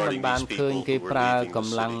ខ្ញុំមិនបានឃើញគេប្រើក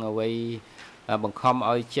ម្លាំងអ្វីបង្ខំ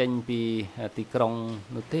ឲ្យចេញពីទីក្រុង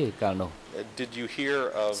នោះទេកាលនោះ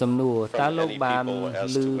សំណួរតើលោកបាន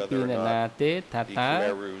ឮពីអ្នកណាទេថាតើ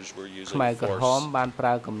ខ្មែរក្រហមបានប្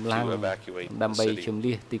រើកម្លាំងដើម្បីជម្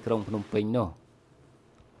លៀសទីក្រុងភ្នំពេញនោះ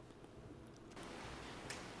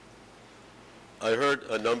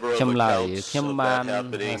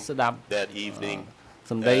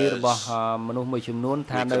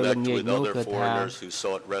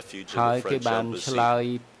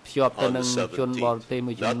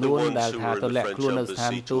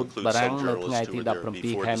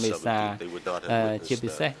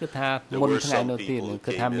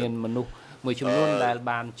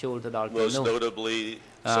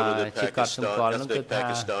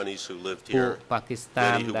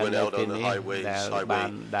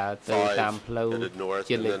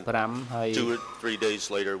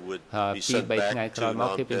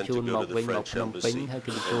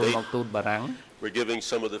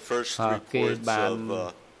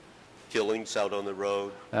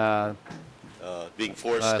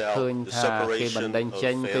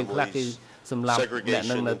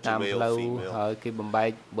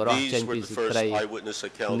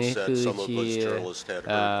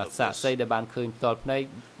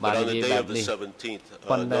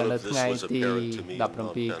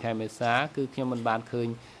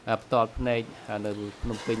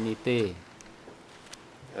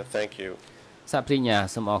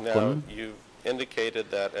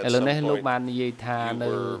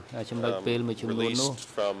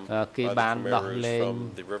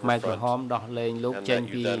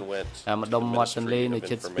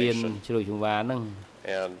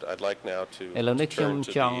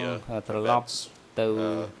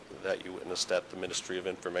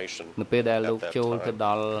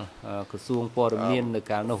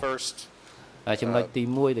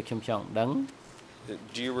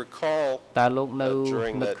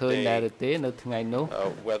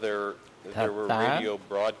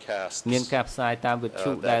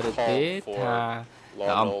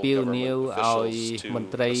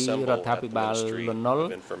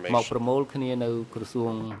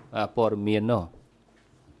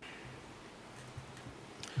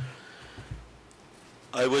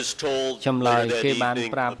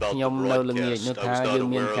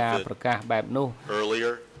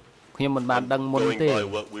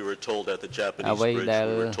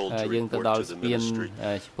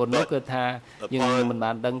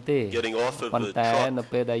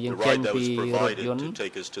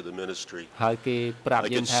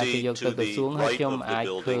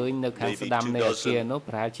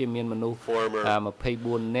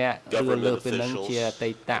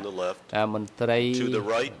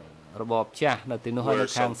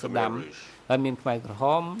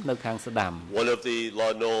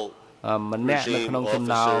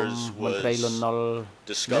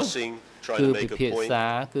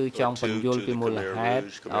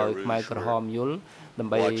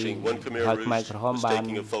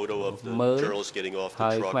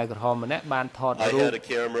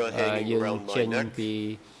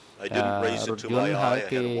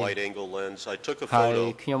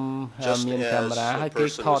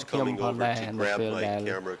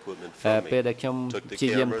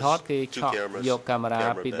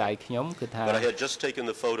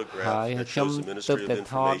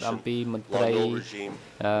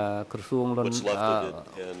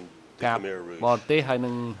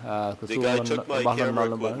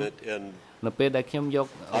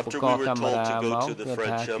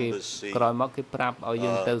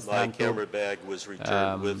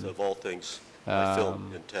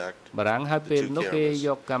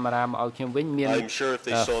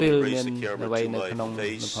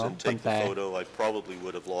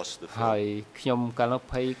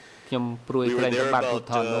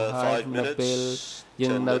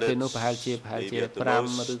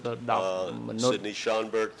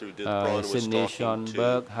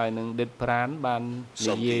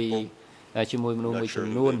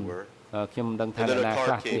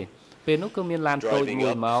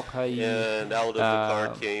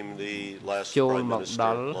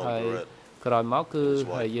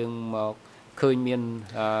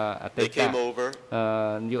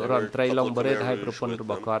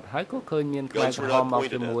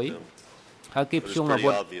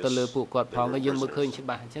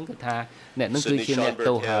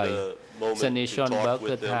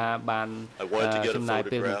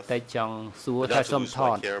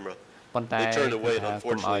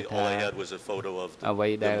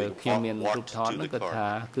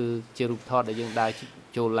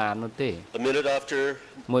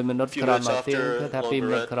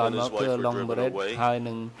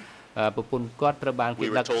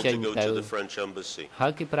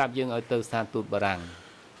គេប្រាប់យើងឲ្យទៅស្ថានទូតបារាំង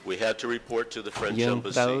We had to report to the French យើង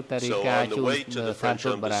ត្រូវ embassy. តែរាយ So ការណ៍ on ជូ the ន way to the ស្ថាន French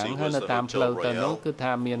ទូតបារាំង embassy ហើយ was នៅ the តាមផ្លូវ Hotel ទៅនោះ Royal, គឺ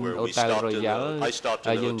ថាមាន where អូ we តែល stopped រ៉ូ in យ៉ាល់ I stopped in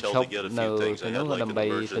the យើង hotel ឈប់ to get a នៅ few things. ទៅ I នោះ had like ដើម្បី an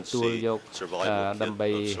ទទួល emergency យក survival kit ដើម្បី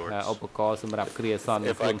of sorts. ឧបករណ៍សម្រាប់គ្រាអាសន្ន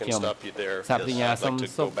If ខ្លួន I ខ្ញុំ can stop you there, សា yes, ភិញ្ញា I'd សូម like to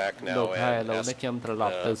សុខ go back លោ now កហើយឥ and ឡូវ ask នេះខ្ញុំត្រឡ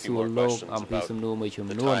ប់ទៅ a សួ few រ more លោក questions អំពី about សំណួរមួយចំ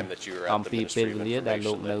the នួន time that you were អ at ម the ពីពេល Ministry of វេលាដែល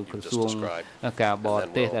លោក Information នៅ that ក្រ you សួង just described. ការបរ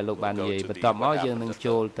ទេសដែលលោកបាននិយាយបន្ទាប់មកយើងនឹង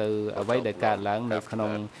ចូលទៅអ្វីដែលកើតឡើងនៅក្នុ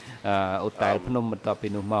ងអូតែលភ្នំបន្ទាប់ពី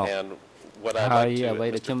នោះមក And what I'd ហើយ like to, អ្វី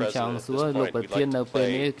ដែល Mr. ខ្ញុំចង់ President, សួរ at លោក this ប្រ point, we'd ធាន like នៅ to ពេល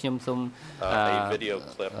play នេះខ្ញុំសូម a video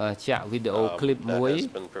clip ចាក់វីដេអូឃ្លីប that មួយ has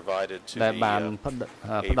been provided to ដែលបាន the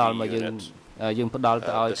ផ្ដល់មកយើង unit. យើងផ្ដល់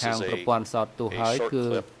ទៅឲ្យ This ខាង is ប្រព័ន្ធសោតទស្សន៍ហើយ short គឺ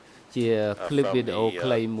ជាឃ្លីប from វីដេអូ the ខ្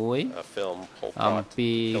លីមួយ film Pol អំ Pot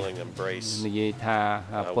ពី Killing Embrace និយាយថា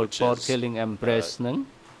Pol which Pot is, Killing Embrace ហ្នឹង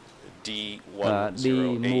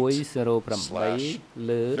D108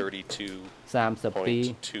 លើ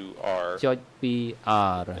 32.2R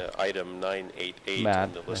 32.2R item 988 បាទ in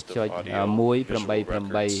the list of ចុច audio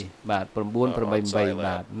 188 បាទ 988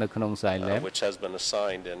 បាទនៅក្នុង Silent which has been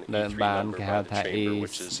assigned an ដែល E3 បាន number គេ by ហៅ the ថា chamber,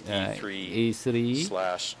 which is E3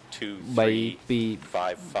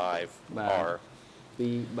 E3/2355R.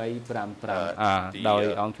 2355 ដោយ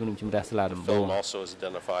អង្គជំនុំជម្រះសាលាដំបូង Film also is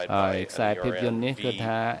identified ហើ by យខ្សែភាពយន្តនេះគឺ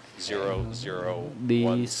ថា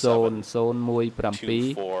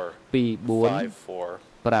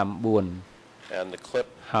D00172454 and the clip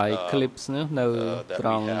ហើយ clips នោះនៅ that ត្រ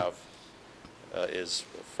ង់ we have is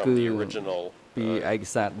from គឺ the original ពីឯក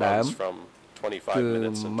សារដើម runs from គឺ 25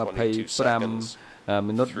 minutes and 22 seconds 25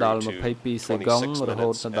 មីនិតដល់22សេកុងរហូ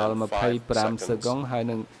តដល់25សេកុងហើយ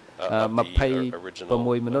នឹង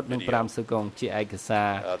26មីនិតនិង5សេកុងជាឯកសារ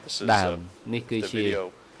ដើមនេះគឺ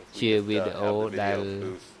ជាវីដេអូដែល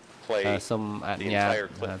សូមអនុញ្ញាត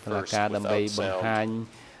តុលាការដើម្បីបង្ហាញ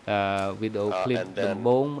វីដេអូឃ្លីបដំ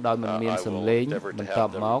បូងដោយមិនមានសំឡេងបន្ទា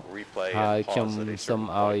ប់មកហើយខ្ញុំសូម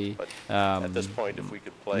ឲ្យ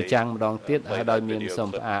បញ្ចាំងម្ដងទៀតហើយដោយមានសូម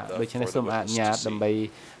ផ្អាកដូច្នេះសូមអនុញ្ញាតដើម្បី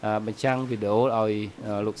បញ្ចាំងវីដេអូឲ្យ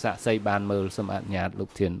លោកសាក់សីបានមើលសូមអនុញ្ញាតលោ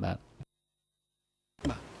កធានបាទ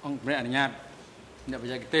អង្គព្រះអនុញ្ញាតអ្នកប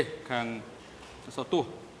ច្ចេកទេសខាងសោតទស្ស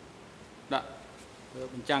ន៍ដាក់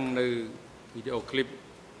បញ្ចាំងនៅវីដេអូឃ្លីប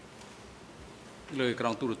លើអេក្រ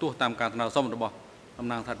ង់ទូរទស្សន៍តាមការថ្នើសុំរបស់តំ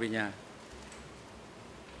ណាងថាត់វិញ្ញា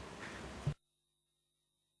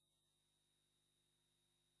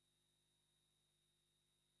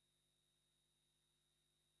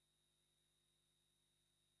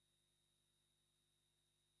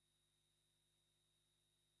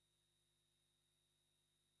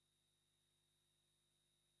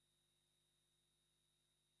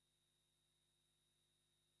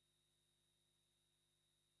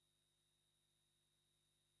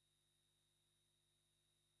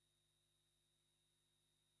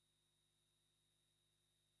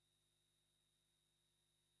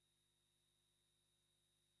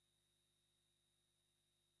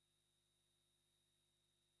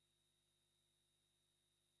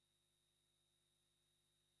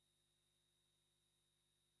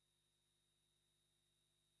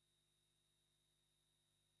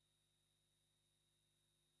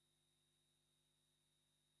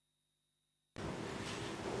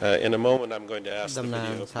In a moment, I'm going to ask the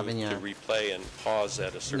video booth to replay and pause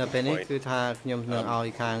at a certain point.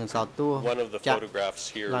 One of the photographs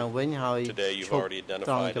here today you've already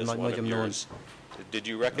identified as one of yours. Did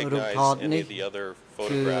you recognize any of the other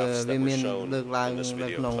photographs that were shown in this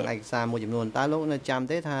video clip?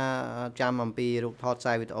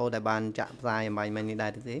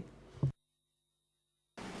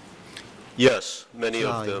 Yes, many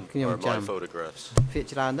of them are my photographs.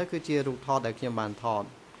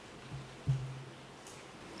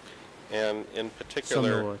 And in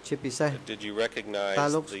particular, did you recognize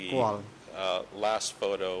the last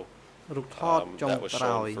photo that was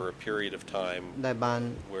shown for a period of time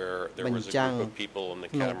where there was a group of people and the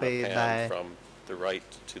camera panned from the right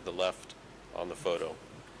to the left on the photo?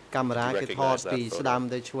 Did you recognize that photo?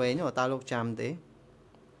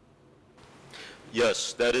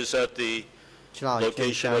 Yes, that is at the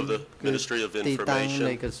location of the Ministry of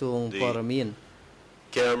Information. The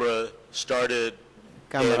camera started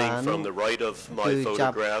panning from the right of my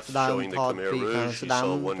photograph showing the Khmer Rouge. You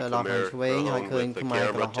saw one Khmer Rahon with the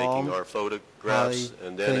camera taking our photographs,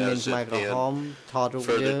 and then as it panned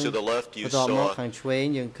further to the left, you saw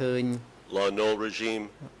La Nol regime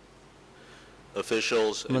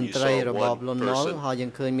officials, and you saw one person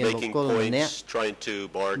making points, trying to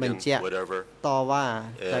bargain, whatever.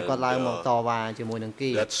 And,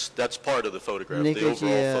 that's part of the photograph. The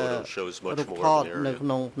overall photo shows much more of the area.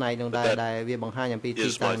 But that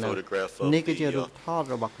is my photograph of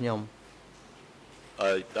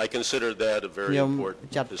I consider that a very ខ្ញុំ important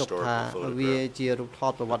ចាត់ទុកថា historical វា photograph. ជារូបថ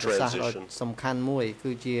តប្រវត្តិសាស្ត្រដ៏សំខាន់មួយ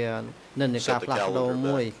គឺជានិន្នាការផ្លាស់ប្ដូរ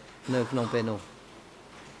មួយនៅក្នុងពេលនោះ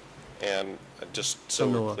And just so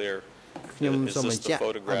we're clear, ខ្ញុំ is សូម this បញ្ the ជាក់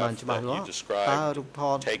ឲ្យបាន photograph ច្បាស់ that លា you ស់តើ described រូបថ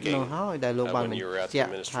ត taking នោះហើយដែលលោកបាន when បញ្ you were at ជា the ក់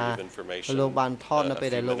Ministry ថា of Information លោកបានថតនៅ a ពេល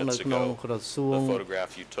ដែល few លោកនៅ minutes ក្នុង ago, ក្រសួង the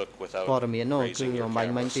photograph you took without ព័ត៌មាននោះគឺ raising your អំបញ្ញ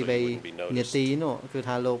មិញ camera ពី so you wouldn't be 3នាទី noticed. នោះគឺ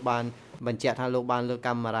ថាលោកបានបញ្ជាក់ថាលោកបានលើក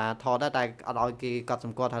កាមេរ៉ាថតដែរតែអត់ឲ្យគេកត់ស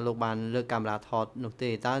ម្គាល់ថាលោកបានលើកកាមេរ៉ាថតនោះទេ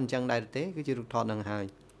តើអញ្ចឹងដែរទេគឺជារូបថតនឹងហើយ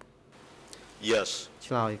Yes.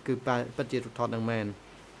 ឆ្លើយគឺពិតជារូបថតនឹងមែន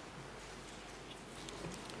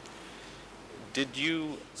Did you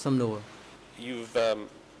សំណួរ you've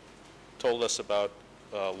told us about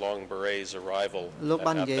Long Beret's arrival លោក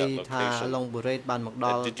បាន at និយាយ that ថា location. ឡុងប៊ូរ៉េតបានមកដ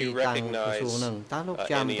ល់ Did ទី you តាំងក្រសួង recognize នឹងតើលោក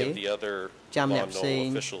ចាំ any ទេ of the other ចាំ Lon អ្នកផ្សេង Nol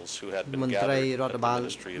officials who had been មន្ត្រី gathered រដ្ឋ at the បាល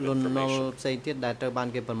Ministry of លន់នល់ Information? ផ្សេងទៀតដែលត្រូវបាន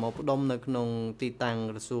គេប្រមូលផ្ដុំនៅក្នុងទីតាំង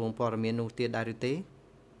ក្រសួងព័ត៌មាននោះទៀតដែរឬទេ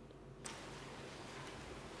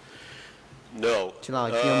No. ឆ្លើយ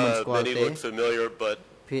ខ្ញុំមិនស្គាល់ Many ទេ look familiar, but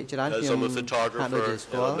ភាគច្រើន as ខ្ញុំ I'm a ហាក់ដូច photographer ជា and ស្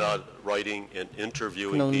គាល់ I'm not writing and ក្នុង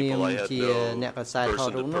interviewing នាម people, I had ជា no អ្នកកសែតថត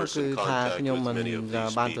រូបនោះគឺ person-to-person ថា contact ខ្ញុំ with មិន many of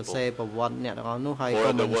these បានសរសេរ people. ប្រវត្តិអ្នកទាំងអស់នោះហើយ Or ក៏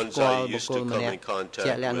មិន the ones ស្គាល់ I បុ used គ្គល to ម្ come នាក់ in contact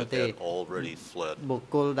ជាក់លាក់នោះ with ទេ had already fled. បុគ្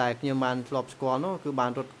គលដែលខ្ញុំបានធ្លាប់ស្គាល់នោះគឺបា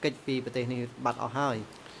នរត់គេចពីប្រទេសនេះបាត់អស់ហើយ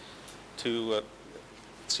To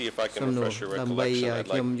see if I can សំណួរ refresh your ដើម្បី recollection, I'd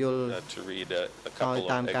ខ្ញុំយល់ like to read a ហើយ couple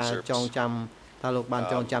តាម of ការចង excerpts ចាំថាលោកបាន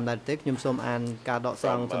ចងចាំដែរទេខ្ញុំសូមអានការដកស្រ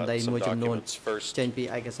ង់ from សម្ដី some មួយចំនួន documents. First, ចេញពី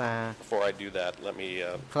ឯកសារ before I do that, let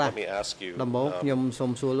me ask you. ដំបូងខ្ញុំសូ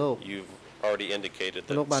មសួរលោក You've already indicated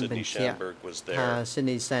លោក that បាន Sidney បញ្ជាក់ Schanberg was ថា there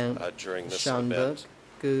Sydney during this Schanberg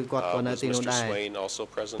event. គឺគាត់ក៏នៅ Was ទីនោះ Mr. ដែរ Swain also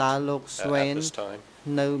present តើលោក at Swain this time?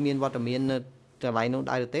 នៅមានវត្តមាននៅកន្លែងនោះ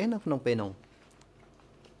ដែរឬទេនៅក្នុងពេលនោះ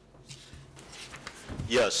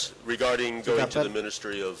Yes, regarding going to the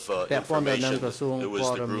Ministry of Information, it was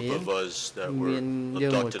the group of us that were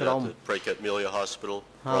abducted at the Preketmelia Hospital,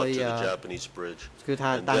 brought to the Japanese bridge, គឺ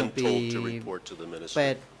ថា and តាំង then ពី told to report to the ពេ ministry.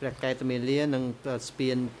 ទ្យព្រះកែតមេលានិងស្ពា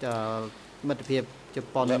នមិត្តភាពជ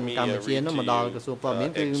ប៉ុនកម្ពុជានោះមកដល់ក្រសួងព័ត៌មា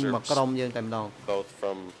នគឺមកក្រុមយើងតែម្ដង Both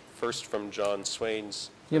first from John Swain's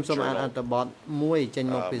ខ្ញុំសូមអានអ journal, ត្ថបទមួយចេញ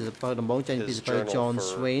មកពីសៀវភៅដំបូងចេញពីសៀវភៅ John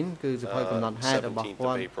Swain គឺសៀវភៅកំណត់ហេតុរបស់ 17th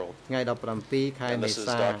គាត់ of April. ថ្ងៃ17ខែ And មេ this is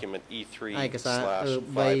សា document ឯកសារ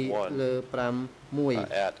E3/51 3លើ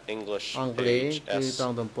51 at English អង់គ្លេស page គឺត្រ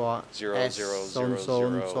ង់ទំព័រ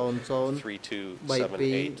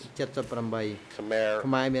S00003278 S00003278 ខ្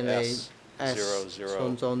មែរមានលេខ S00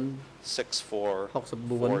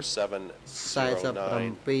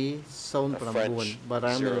 644709 បា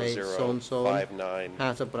រាំងមានលេខ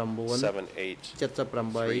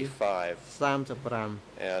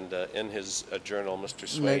And in his journal, Mr.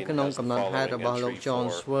 នៅ Swain ក្នុង has កំ the ណត់ហេតុ following របស់លោក entry John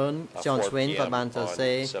for Swain 4 ក៏បាន p.m. សរ on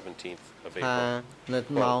សេរ 17th of ថា April. នៅ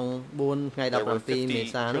ម៉ោង4ថ្ងៃ There were 17 មេ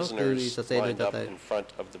សានោះគឺ 50 សរសេរដូច prisoners lined ទៅ up in front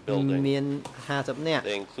of the building. មាន 50 នាក់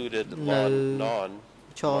They included No. Lon Non,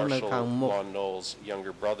 ឈរនៅខាង Marshal មុខ Lon Nol's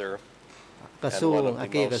younger brother, ក្រសួងអ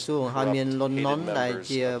គារក្រសួងហើយមានលន់ណុនដែល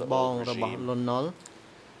ជាបងរបស់លន់ណុល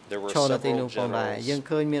There were ឈរនៅទីនោះ several ផងដែរយើង generals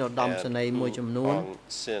ឃើញមានឧត្តមសេនីយ៍មួយចំនួន Hong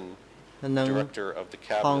Sin, និង director of the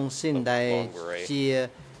ហង cabinet ស៊ីន of ដែល Long Beret. ជា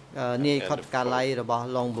នាយខុតកាឡៃរបស់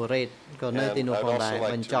ឡុងបូរ៉េតក៏នៅទីនោះផងដែរ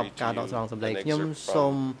បញ្ចប់ការដកស្រង់សម្លេងខ្ញុំសូ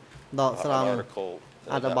មដកស្រង់ An article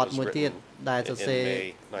អត្ថបទ that was មួយទៀត written ដែលសរសេរ in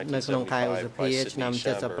May នៅក្នុងខែឧ 1975 ស by ភា Sidney ឆ្នាំ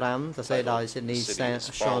Schanberg 75សរសេរដោយ Sydney City is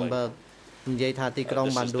Schanberg និយាយថាទីក្រុង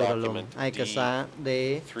This បាន is ដួលរលំ document ឯកសារ D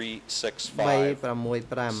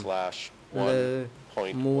 365 លើ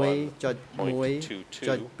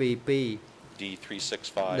 1.1.22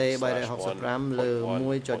 D365 D 365លើ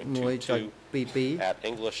 1.1.22 at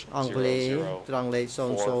English អង់គ្លេសត្រង់លេខ 00 44 49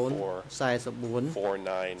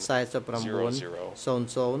 49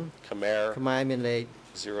 00 Khmer ខ្មែរមានលេខ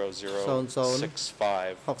 0065 65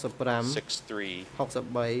 63 63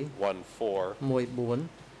 14 14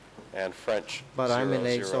 and French បារាំងមាន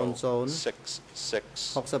លេខ 00 66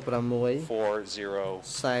 66 40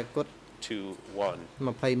 40 21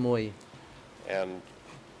 21 and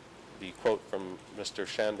the quote from Mr.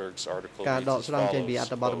 Schanberg's article ការ reads ដក as ស្រង់ចេញពីអ follows,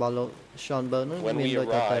 ត្ថបទរបស់លោក Schoenberg នោះ When មាន we ដូច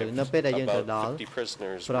ទៅ arrived, នៅពេលដែលយើងទៅដល់ about 50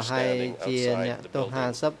 prisoners ប្រ were ហែល standing ជា outside អ្នក the ទោស building.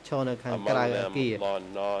 50ឈរនៅខាង Among ក្រៅអ them, គារ Lon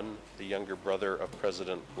Non, the younger brother of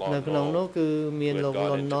President នៅ Lon ក្នុងនោះ Nol, គឺមានលោក who had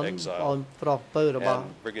ល gone ន់ into ណុន exile. អូនប្រុសពៅរបស់ And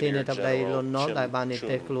Brigadier ទីនៃតាដី General លន់ណុន Chim ដែលបាននិ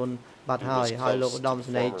ទេស Chun, ខ្លួនបាត់ហើយ who was ហើយលោកឧ close ត្តម to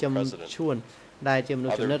សេនីយ៍ former ជឹម president. ឈួនដែលជាមនុ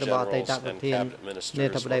ស្សចំណិត Other របស់អតីត generals ប្រ and ធាន cabinet ministers នៃ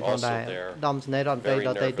តាដីផងដែរ were also there, ឧត្តមសេនីយ៍រដ្ឋមន្ត្រី very ដ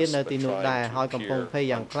ទៃទៀត nervous នៅទីនោះ but ដែរ trying to ហើយកំពុង appear ភ័យ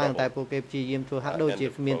យ៉ាងខ្លាំង untroubled. តែពួកគេព្យាយាមធ្វើហាក់ដូចជា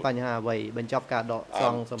គ្មានបញ្ហាអ្វីបញ្ចប់ការដកស្រ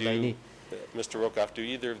ង់សម្លេងនេះ Mr. Rockoff, do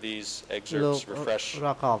either of these excerpts refresh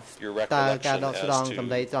Rockoff your តើការ recollection ដកស្រង់ as ស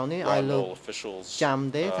ម្ដីត្រង់នេះ to ឲ្យលោក ROCKOFF officials ចាំ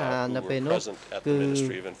ទេថា who នៅ were ពេលនោះ present at គឺ the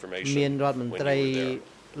Ministry of មាន Information រដ្ឋម when ន្ you ត្រី were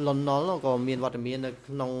there? លន់នល់ក៏មានវត្តមាននៅ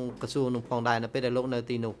ក្នុងក្រសួងនោះផងដែរនៅពេលដែលលោកនៅ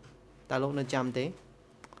ទីនោះតើលោកនៅចាំទេ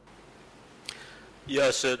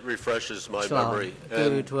Yes, it refreshes my ឆ្លើយ memory. គឺ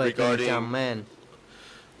And ធ្វើឲ្យខ្ញុំចាំ regarding មែន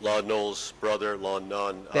Lon Nol's brother, Lon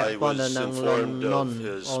Nol, ពាក់ I ព័ន្ធ was នឹង informed Lon of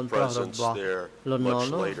his អូនប្រុស presence របស់ there លន់នល់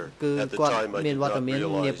much នោះ later. គឺ At the គាត់ time, I មាន did វត្ត not មាន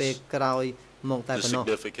នាពេល realize ក្រោយមកតែ the ប៉ុណ្ណោះ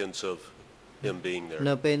significance of him being there.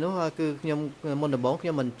 នៅពេលនោះគឺខ្ញុំមុនដំបូងខ្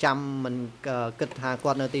ញុំមិនចាំមិនគិតថា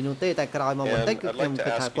គាត់នៅទីនោះទេតែក្រោយមកបន្តិច And គឺ I'd ខ្ញុំ like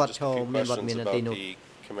គិត to ថា ask you គាត់ just ឈរ a few មានវត្ត questions មាននៅ about ទីនោះ the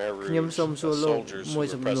Khmer ខ្ញុំ Rouge សូមសួរលោក soldiers មួយ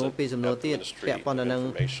who សំ were ណួរ present ពីសំណួរ at the ទៀត Ministry ពាក់ព័ន្ធ of នឹង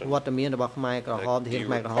Information. វត្តមានរបស់ខ្មែរក្រហម Do ទាហាន you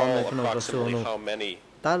ខ្មែរក្រហម recall នៅក្នុងក្រសួង approximately នោះ how many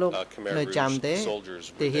តើលោក Khmer នៅចាំទេ Rouge soldiers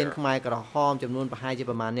ទា were ហាន there? ខ្មែរក្រហមចំនួនប្រហែលជា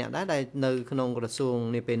ប្រមាណអ្នកដែរដែលនៅក្នុងក្រសួង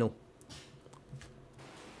នេះពេលនោះ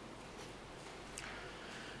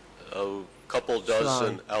A couple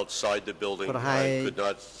dozen outside the building. ប្រហែល I could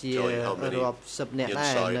not ជា tell you how many រាប់សិបអ្នកដែ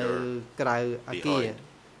រ inside នៅ or ក្រៅអគារ behind.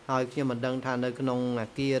 ហើយខ្ញុំមិនដឹងថានៅក្នុងអ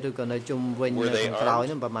គារឬក៏នៅជុំវិញ Were នៅ they ខាងក្រោយ armed?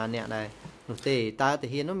 នោះប្រហែលអ្នកដែរនោះទេតើទា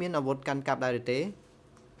ហាននោះមានអាវុធកាន់កាប់ដែរឬទេ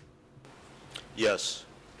Yes,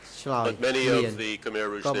 ឆ្លើយ but many មាន of the Khmer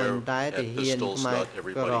Rouge ក៏ប៉ុ there ន្តែ had ទាហាន pistols. ខ្មែរ Not ក្រ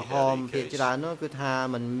everybody ហម had ភាគ AKs. ច្រើននោះគឺថា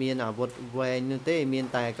มันមានអាវុធវែងនោះទេមាន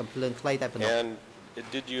តែកាំភ្លើងខ្លីតែប៉ុណ្ណោះ And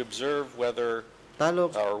did you observe whether តើលោក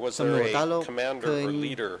or was សំណួរ there តើលោក a commander ឃើញ or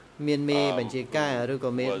leader មានមេបញ្ជាការឬក៏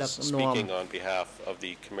មេដឹក was នាំ speaking on behalf of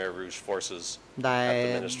the Khmer Rouge forces ដែល at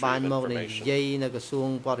the Ministry បាន of មកនិ Information? យាយនៅក្រសួង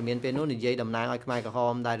ព័ត៌មានពេលនោះនិយាយតំណាងឲ្យខ្មែរក្រហ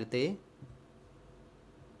មដែរឬទេ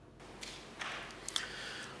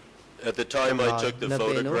At the time I took the នៅ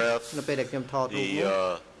ពេលនោះ photograph, នៅពេលដែលខ្ញុំថតរូប the នោះ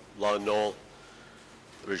Lon Nol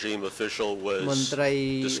regime official មន្ was ត្រីរប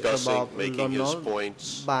ប discussing ល making ន់ន his ល់ points,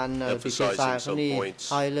 បានពិភាក្សា emphasizing some គ្នា points.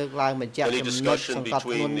 ហើយលើកឡើងបញ្ជាក់ Any ចំណុច discussion សង្កត់ធ្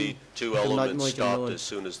ងន់ between the two ចំណុច elements មួយចំនួន stopped as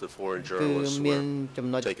soon as the foreign គឺ journalists មាន were ចំ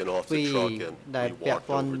ណុច taken off ពី the រ truck and ដែល we ពាក់ walked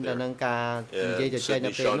ព័ន្ធ over ទៅនឹង there. ការនិយាយ And ជជែកនៅ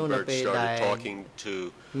Sidney ពេលនោះនៅ Schoenberg ពេលដែល started talking to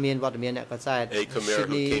មានវត្តមានអ្នកកសែត a Khmer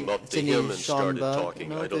who came up to him and started talking.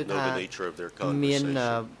 I don't know the nature of their មាន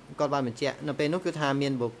conversation. គាត់បានបញ្ជាក់នៅពេលនោះគឺថាមា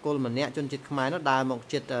នបុគ្គលម្នាក់ជនជាតិខ្មែរនោះដើរមក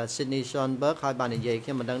ជិត Sydney Schoenberg ហើយបាននិយាយខ្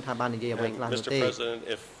ញុំមិនដឹងថាបាននិយាយអ្វី And ខ្លះនោះ Mr. ទេ President,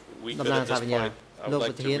 if we តំ could ណាង at ថា this បញ្ញា point, I លោក would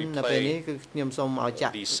ប្រ like ធាន to នៅពេល replay នេះគឺខ្ញុំសូមឲ្យចា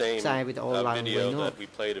ក់ the ខ្សែ same វីដេអូឡើងវិញ video នោះ that we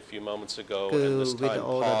played a few moments ago, គឺ and this វីដេ time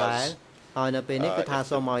អូដដែល pause. ហើយនៅពេលនេះគឺថា If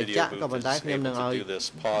សូម the ឲ្យ video ចាក់ក៏ booth ប៉ុន្តែ is ខ្ញុំនឹង able ឲ្យ to do this,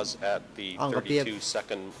 pause at the អង្គភាព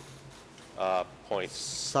 32-second point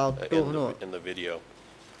សោតទោះនោះ in the video.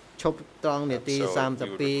 ឈប់ត្រង់នាទី So we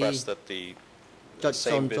would request that the ចុច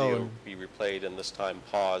same 00 video be replayed and this time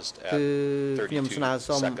paused at គឺខ្ញុំស្នើ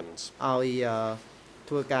សុំ 32 seconds. ឲ្យ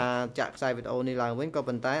ធ្វើការចាក់ខ្សែវីដេអូនេះឡើងវិញក៏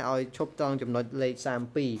ប៉ុន្តែឲ្យឈប់ត្រង់ចំណុចលេខ32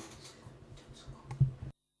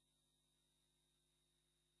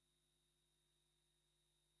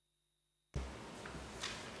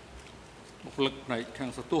 បុគ្គលិកផ្នែកខាង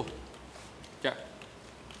សន្ទុះចាក់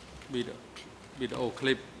វីដេអូឃ្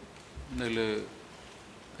លីបនៅលើ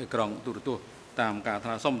អេក្រង់ទូរទស្សន៍តាមការថ្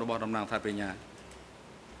នើសុំរបស់តំណាងថៃបញ្ញា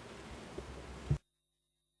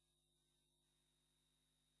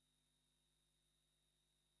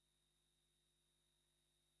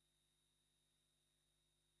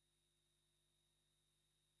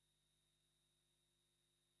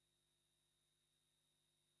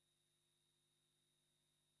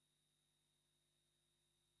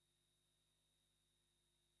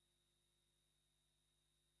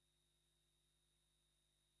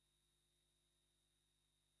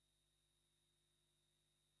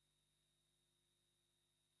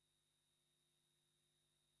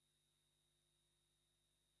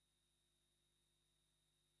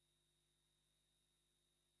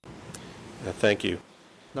Thank you.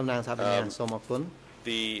 តំណាងថាបញ្ញាសូមអរគុណ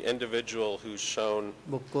The individual who's shown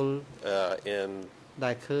បុគ្គល in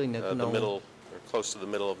ដែលឃើញនៅក្នុង the middle or close to the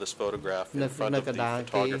middle of this photograph in នៅ front នៅ of ក the ណ្ដាល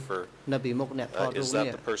គេ photographer, នៅពីមុខអ្នកថតរូប is នេះ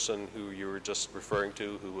that the person who you were just referring to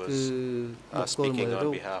who គឺ was បុគ្គលមួយ speaking រូ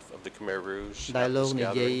on ប behalf of the Khmer Rouge ដែល at លោក this និ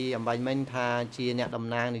យាយ gathering? អំបញ្ញមិញថាជាអ្នកតំ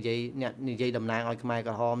ណាងនិយាយតំណាងឲ្យខ្មែរ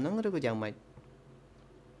ក្រហមហ្នឹងឬក៏យ៉ាងម៉េច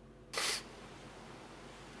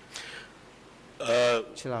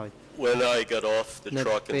ឆ្លើយ When I got off the នៅ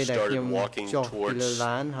truck ពេល and ដែលខ្ញុំ started walking ចុះពីលើ towards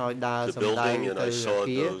ឡានហើយដើរ the សម្ដែង building and ទៅ I អ saw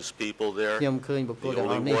គារ those people there, ខ្ញុំឃើញបុគ្គល the ទាំង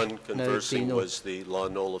អស់ only នេះ one នៅទី conversing នោះ was the Lon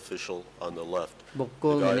Nol official on the left. បុគ្គ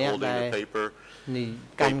ល The ម្ guy នាក់ holding ដែល the paper. នេះ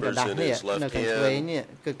កាន់กระดาษ Papers in នេះ his left នៅខាងឆ្វេង hand. នេះ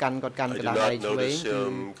គឺកាន់ I ក did ระดาษដៃ not ឆ្វេង notice គឺ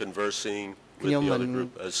him conversing with theខ្ញុំមិន other group.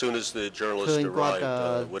 As soon as the journalist ឃើញគាត់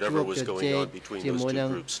arrived, whatever ជួប was ជ going ជែក on between ជាមួយ those នឹង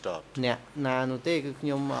two groups stopped. អ្នកណានោះទេគឺខ្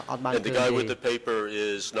ញុំអត់បាន And the ឃើញ guy ទេ with the paper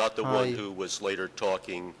is not the one Hi. who was later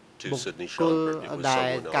talking to បុ Sydney គ្គល Schonberg. It was ដែល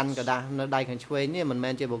someone កាន់ else. กระดาษនៅដៃខាងឆ្វេងនេះមិនមែ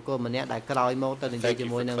នជាបុគ្គលម្នាក់ដែលក្រោយមកទៅនិយាយជា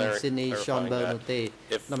មួយនឹង Sydney Schonberg នោះទេ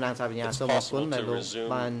តំណាងសារវិញ្ញាសូមអរគុណដែលលោក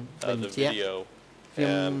បានបញ្ជាក់ខ្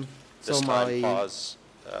ញុំសូមឲ្យ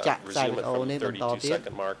ចាក់ខ្សែវីដេអូនេះបន្តទៀត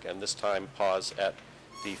and this time pause at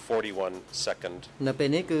the 41 second នៅពេល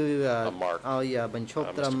នេះគឺឲ្យបញ្ឈប់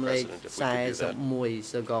ត្រឹមលេខ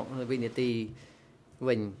41សកលវិនាទី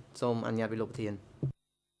វិញសូមអនុញ្ញាតពីលោកប្រធាន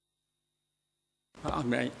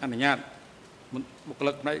អនុញ្ញាតបុគ្គ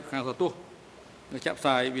លិកផ្នែកខាងសន្ទុះចាក់ផ្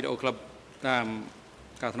សាយវីដេអូក្លឹបតាម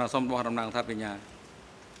ការស្នើសុំរបស់តំណាងថាបញ្ញា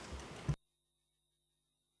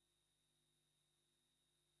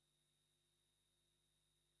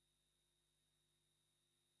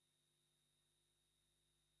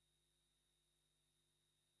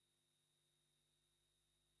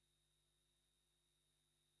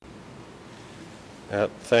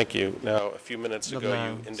Thank you. Now, a few minutes ago,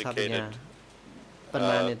 you indicated that there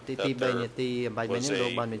was a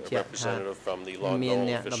representative from the Lon Nol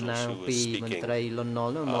officials who was speaking.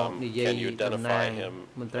 Can you identify him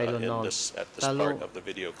at this part of the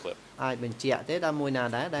video clip? អាចបញ្ជាក់ទេដល់មួយណា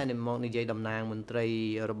ដែរដែលមកនិយាយតំណាងមន្ត្រី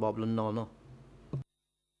របបលន់នល់នោះ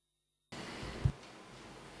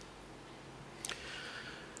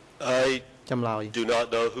I do not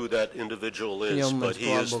know who that individual is, but he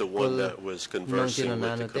is the one that was conversing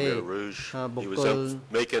with the Khmer Rouge. He was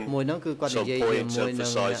making some points,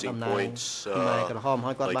 emphasizing points,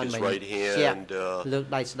 like his right hand,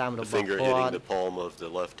 the finger hitting the palm of the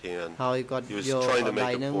left hand. He was trying to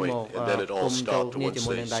make a point, and then it all stopped once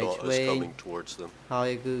they saw us coming towards them. ហើយ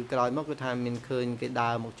គឺក្រោយមកគឺថាមានឃើញគេដើ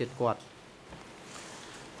រមកជិតគាត់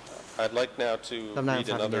I'd like now to read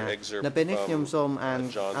another excerpt នៅពេលនេះខ្ញុំសូមអាន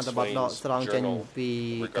from អត្ថបទដកស្រង់ចេញពី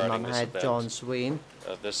កំណត់ហេតុ John Swain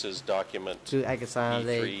This is document គឺឯកសារ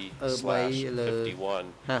លេខ E3/51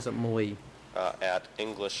 at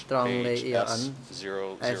English page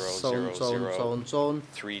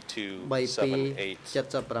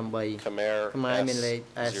S00003278 Khmer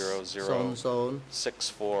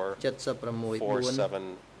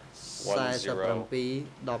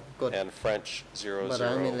S006474 and French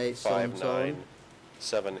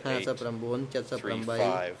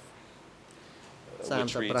 00597835,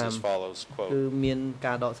 which reads as follows, quote, At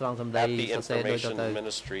the Information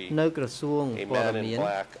Ministry, a man in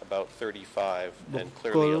black, about 35, and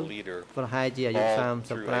clearly a leader, bawled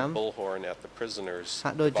through a bullhorn at the prisoners,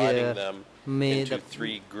 dividing them into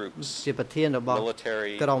three groups,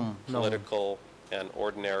 military, political, and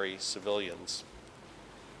ordinary civilians.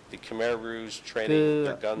 The Khmer Rouge training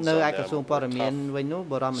their guns on them were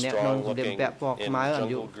tough, strong-looking, in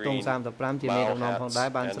jungle green, mile hats, and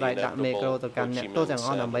inevitable Ho Chi Minh sandals.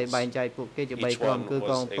 Each one was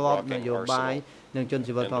a walking arsenal. End of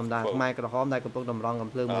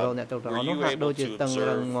quote. Were you able to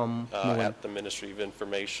observe at the Ministry of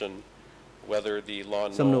Information whether the Lon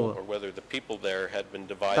Nol or whether the people there had been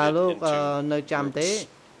divided into groups?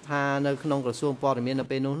 ថានៅក្នុងក្រសួងព័ត៌មាននៅ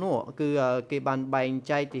ពេលនោះនោះគឺគេបានបែង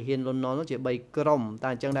ចែកទាហានលន់នល់នោះជា3ក្រុមតើ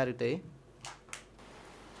អញ្ចឹងដែរឬទេ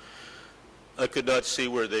I could not see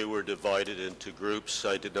where they were divided into groups.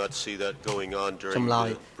 I did not see that going on during the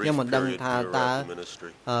brief period we were at the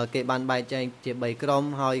ministry. គេបានបែងចែកជា3ក្រុម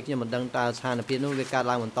ហើយខ្ញុំមិនដឹងតើស្ថានភាពនោះវាកើត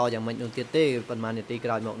ឡើងបន្តយ៉ាងម៉េចនោះទៀតទេប៉ុន្មាននាទីក្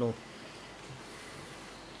រោយមកនោះ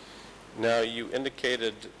Now you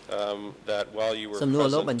indicated that while you were សំណួរ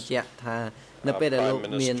លោកបញ្ជាក់ថានៅពេលដែលលោក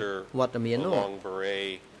មានវត្តមាននោះ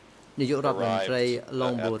នាយករដ្ឋមន្ត្រី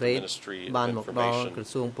Long Beret បានមកដល់ក្រ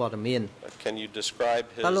សួងព័ត៌មាន Can you describe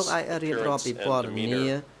his តើលោកអាចរៀបរាប់ពីព័ត៌មាន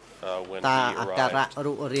តើអាការៈ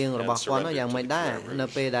រូបរាងរបស់គាត់នោះយ៉ាងម៉េចដែរនៅ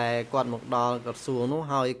ពេលដែលគាត់មកដល់ក្រសួងនោះ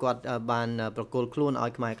ហើយគាត់បានប្រគល់ខ្លួនឲ្យ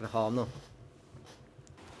ខ្មែរក្រហមនោះ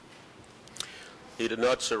He did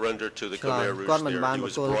not surrender to the Khmer Rouge there. He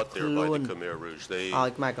was brought there by the Khmer Rouge. They ឲ្យ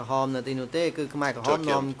ខ្មែរក្រហមនៅទីនោះទេគឺខ្មែរក្រហម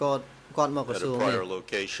នាំគាត់មកក្រសួងនេះ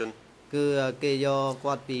គឺគេយក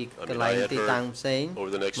គាត់ពីកន្លែងទីតាំងផ្សេងមក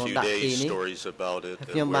ដាក់ទីនេះ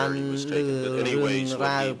ខ្ញុំបានឮរឿង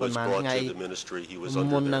រ៉ាវប្រហែលថ្ងៃ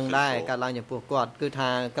មុននឹងដែរកើតឡើងចំពោះគាត់គឺថា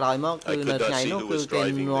ក្រោយមកគឺនៅថ្ងៃនោះគឺគេ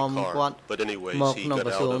នាំគាត់មកក្នុងក្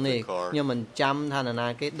រសួងនេះខ្ញុំមិនចាំថានរណា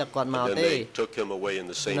គេដឹកគាត់មកទេ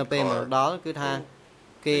នៅពេលមកដល់គឺថា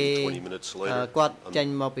គេគាត់ចេញ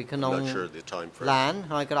មកពីក្នុងឡាន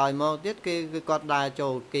ហើយក្រោយមកទៀតគេគាត់ដើរចូ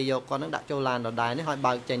លគេយកគាត់នឹងដាក់ចូលឡានដដែលនេះហើយ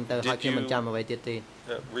បើកចេញទៅហើយខ្ញុំមិនចាំអ្វីទៀតទេ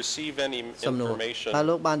សំណួរតើ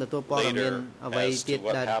លោកបានទទួលព័ត៌មានអ្វីទៀត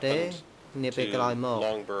ដែរទេនាពេលក្រោយមក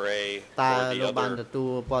តើលោកបានទទួល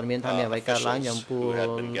ព័ត៌មានថាមានអ្វីកើតឡើងចំពោះ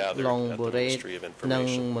Long Beret និង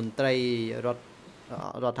មន្ត្រីរ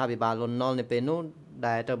ដ្ឋាភិបាលលន់នល់នៅពេលនោះ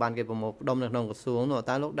ដែលត្រូវបានគេប្រមូលផ្ដុំនៅក្នុងក្រសួងនោះ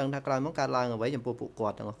តើលោកដឹងថាក្រោយមកកើតឡើងអ្វីចំពោះពួកគា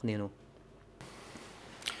ត់ទាំងអស់គ្នានោះ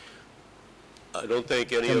I don't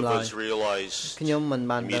think any of us realized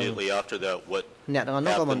immediately after that what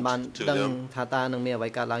happened to them.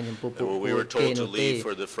 When we were told to leave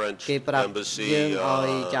for the French embassy,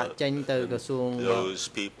 those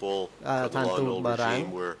people from the London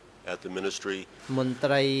regime were at the ministry.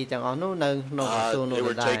 They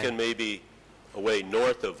were taken maybe away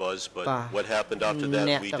north of us, but what happened after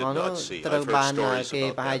that we did not see. I've heard stories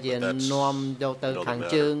about that,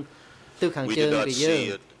 but we did not see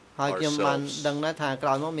it. ហើយខ្ញុំបានដឹងដែរថាក្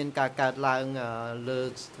រោយមកមានការកើតឡើងលើ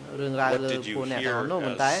រឿងរ៉ាវលើពួកអ្នកទាំងនោះ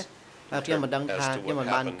ប៉ុន្តែខ្ញុំមិនដឹងថាខ្ញុំមិន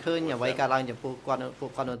បានឃើញអ្វីកើតឡើងចំពោះគាត់ពួក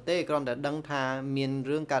គាត់នោះទេគ្រាន់តែដឹងថាមាន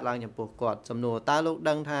រឿងកើតឡើងចំពោះគាត់សំណួរតើលោក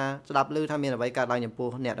ដឹងថាស្ដាប់ឮថាមានអ្វីកើតឡើងចំពោះ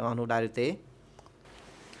អ្នកទាំងអស់នោះដែរឬទេ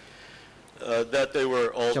that they were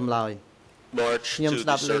all ចម្លើយ ខ្ញុំស្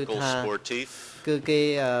ដាប់ឮថាគឺគេ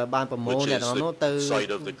បានប្រមូលអ្នកទាំងអស់នោះទៅ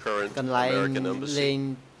កន្លែងលេង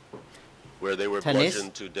where they were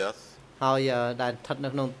bludgeoned to death. ហើយដែលស្ថិតនៅ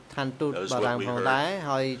ក្នុងឋានទូតបារាំងផងដែរ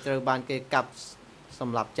ហើយត្រូវបានគេកាប់ស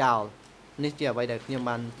ម្លាប់ចោលនេះជាអ្វីដែលខ្ញុំ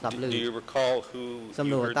បានស្ដាប់ឮ Do you recall who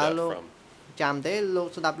you heard that from? ចាំទេលោក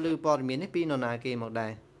ស្ដាប់ឮព័ត៌មាននេះពីនរណាគេមកដែ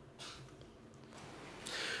រ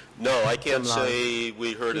No, I can't say we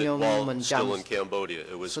heard it while still in Cambodia.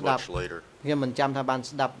 It was much later. ខ្ញុំមិនចាំថាបាន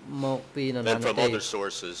ស្ដាប់មកពីនរណាទេ from other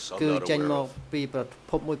sources I'm not aware of. គឺចេញមកពីប្រ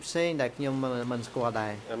ភពមួយផ្សេងដែលខ្ញុំមិនស្គាល់ដែ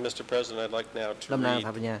រ Mr. President, I'd like now to ដំណើរ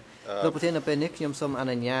ថាបញ្ញាលោកប្រធាននៅពេលនេះខ្ញុំសូមអ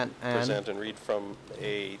នុញ្ញាតអាន present and read from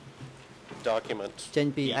a document ចេញ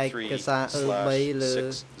ពីឯកសារE3 លើ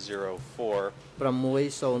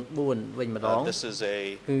 604 វិញម្ដង This is a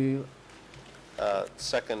គឺ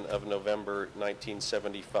 2nd of November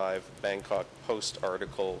 1975 Bangkok Post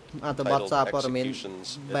article អត្ថបទសារព័ត៌មាន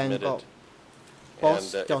Bangkok Post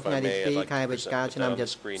ចុះថ្ងៃទី2ខែវិច្ឆិកាឆ្នាំ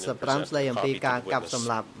75ស្ដីអំពីការកាប់សម្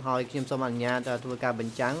លាប់ហើយខ្ញុំសូមអនុញ្ញាតធ្វើការប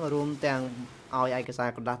ញ្ចាំងរួមទាំងឲ្យឯកសារ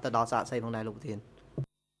ក្រដាស់ទៅដល់សាកសីផងដែរលោកប្រធាន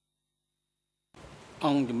អ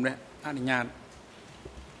ង្គជំនះអនុញ្ញាត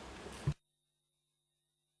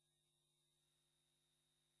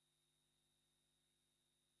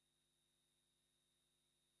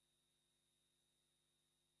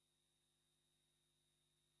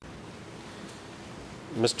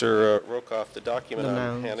Mr. Rockoff, the document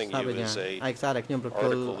I'm handing you is a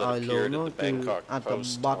article that appeared in the Bangkok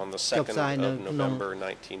Post on the 2nd of November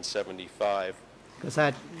 1975. There is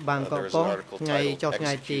an article titled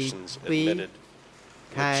Executions Admitted,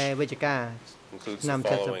 which includes the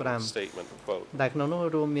following statement, quote,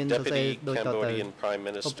 Deputy Cambodian Prime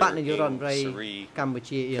Minister Ieng Sary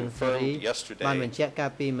confirmed yesterday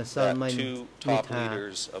that two top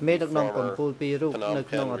leaders of the former Phnom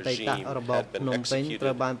Penh regime had been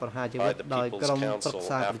executed by the People's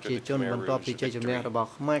Council after the Khmer Rouge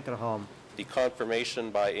victory. The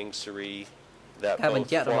confirmation by Ieng Sary that both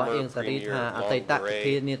former Premier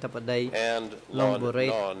Long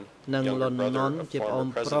Beret and Lon Non, younger brother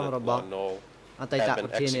of President Lon Nol, អតីតប្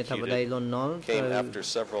រធានាធិបតីលន់ណុល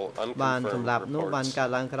បានសម្លាប់នោះបានកើត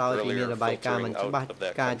ឡើងក្រោយពីមានរបាយការណ៍មិនច្បាស់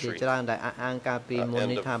ការជាច្រើនដែលអះអាងការពីមុន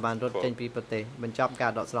នេះថាបានរត់ចេញពីប្រទេសបញ្ចប់កា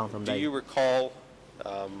រដកស្រង់សម្ដី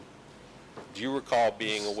Do you recall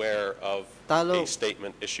being aware of a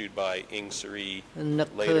statement issued by Ieng Sary នឹក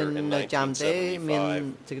ឃើញនៅចាំទេមាន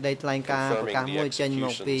សេចក្តីថ្លែងការណ៍ប្រកាសមួយចេញម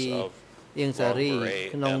កពីអៀងសារី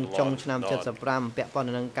ក្នុងចុងឆ្នាំ75ពាក់ព័ន្ធ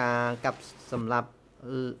នឹងការកាប់សម្លាប់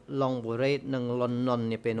Long Beret និង Lon Non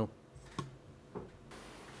នាពេលនោះ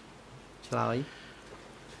ឆ្លើយ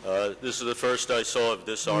This is the first I saw of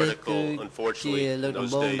this article. Unfortunately, in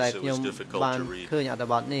those days it was difficult to read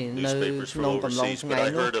newspapers for overseas, but I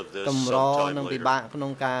heard of this sometime later.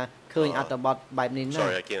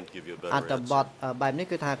 Sorry, I can't give you a better answer. When you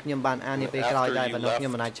left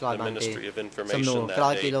the Ministry of Information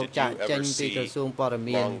that day, did you ever see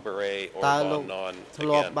Long Beret or Lon Non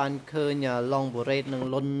again? Long Beret និង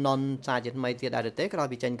Lon Non សារជាថ្មីទៀតដែរទេក្រោយ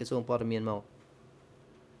ពីចេញក្រសួងព័ត៌មានមក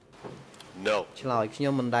No. ឆ្លើយខ្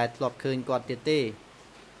ញុំមិនដែលធ្លាប់ឃើញគាត់ទៀតទេ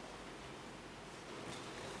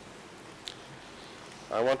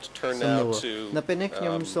I want to turn now to នៅពេលនេះខ្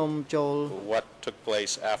ញុំសូមចូល what took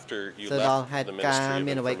place after you ទៅដល់ left ហេតុ the ការ Ministry ណ៍ of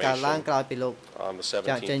មានអ្វីកើតឡើង Information ក្រោយពីលោក on the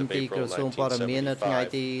ចាក់ចេញ 17th of ពីក្រ April សួងព័ត៌មាននៅថ្ងៃ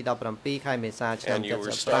ទី 17 ខែមេសាឆ្នាំ and you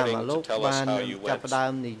were 75 starting លោក to tell បា us ន how you ចាប់ went ផ្ដើ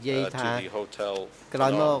មនិយាយ to ថា the hotel ក្រោ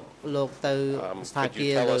យមក Phnom. លោកទៅស្ថាន Could គា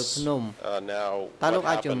you រ tell លើ us ភ្នំ now តើលោក what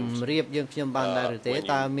អាចជ happened ម្រាបយើងខ្ញុំបានដែរឬទេ when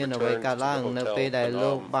you តើមានអ្វីកើតឡើង returned to the នៅពេលដែល hotel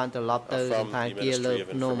លោក Phnom បានត្រឡប់ទៅ from ស្ថាន the គារលើ Ministry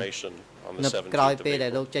of ភ្នំ Information on the នៅ 17th ក្រោយ of ពេលដែ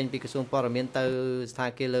លលោក April? ចេញពីក្រសួងព័ត៌មានទៅស្ថាន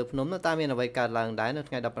គារលើភ្នំនោះតើមានអ្វីកើតឡើងដែរនៅ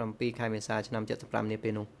ថ្ងៃ 17 ខែមេសាឆ្នាំ 75 នេះពេ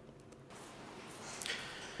លនោះ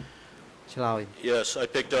Yes, I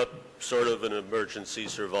picked up sort of an emergency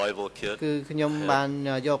survival kit. គឺខ្ញុំបាន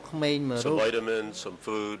យកក្មេងមួយរូប Some vitamins, some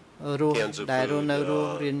food, រស់ cans of ដែលរស់នៅរស់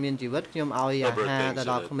food, រៀនមានជីវិតខ្ញុំឲ្យអាហារទៅ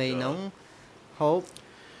ដល់ក្មេងនោះហូប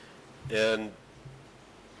and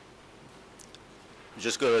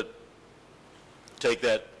just going to take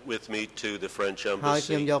that with me to the French ហើយ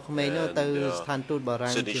ខ្ញុំ embassy. យកក្មេងនោះទៅស្ថានទូតបារាំ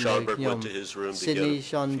ង Sydney ជាមួយ Schonberg ខ្ញុំ went to his room to get Sydney a few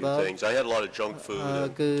Schonberg things. I had a lot of junk food and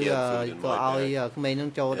គឺ canned food in ក៏ឲ្យ my bag. ក្មេងនោះ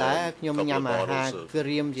ចូលដែរខ្ញុំញ៉ាំអាហារគ្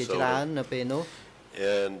រាមជាច្រើននៅពេលនោះ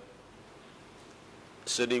And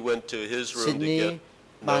Sydney went to his room to Sydney get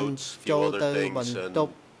បាន notes, few ចូល other ទៅ things, បន្ and ទ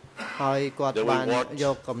ប់ហើយគាត់ then we បាន walked យ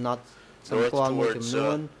កកំណត់សម្ north គាល់មួយចំ towards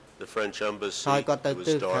នួន the French embassy. ហើយគាត់ទៅ It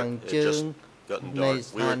ទិស was ខា dark. ង It ជើង just gotten នៃ dark.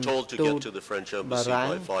 ស្ We ថាន were told to ទូ get ត to the French បា embassy រាំង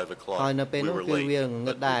by 5 o'clock. ហើយនៅពេល We នោះ were គឺវា late,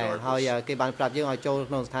 ងឹត but ដែរហើយ regardless. គេបានប្រាប់យើងឲ្យចូល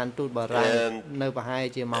ក្នុងស្ថានទូតបារាំង And នៅប្រហែល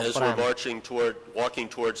ជាម៉ោង As we're 5 walking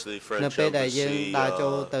towards the នៅ French ពេលដែលយើង embassy, ដើរចូ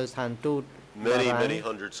លទៅស្ថានទូតបារាំង many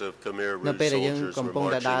hundreds of Khmer នៅ Rouge ពេលដែលយើង soldiers កំ were ពុង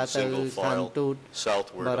តែដើរ marching ទៅ single ស្ថាន file ទូត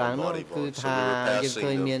southward បារាំង on នោះគឺ Bodyboard. So ថា we were យើង passing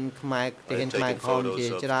ឃើញមាន them. ខ្មែរទាហាន I had ខ្មែរ taken ក្រហមជា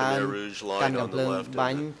photos of ច្រើន Khmer Rouge កាន់ lying កំ on ភ្លើ the ង left បា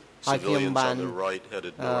ញ់ and ហើយខ្ញុំ civilians បាន on the right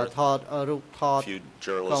headed ថ north. តរូបថត A few កង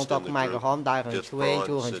journalists ទ័ព in ខ្មែរ the ក្រ group. ហមដើរខាង Dith ឆ្វេង Braun,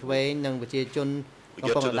 ជួរខាងឆ្វេង Sydney. និងប្រជាជន We កំ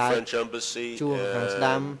get ពុង to តែ the ដើរ French embassy ជួរខាងស្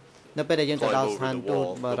ដាំ and នៅពេលដែលយើងទៅ climb ដល់ស្ថាន over the ទូត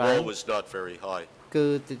wall. បា The រាំង wall was not very high. គឺ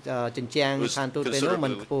ជញ្ជាំង It ស្ថាន was ទូតពេលនោះមិ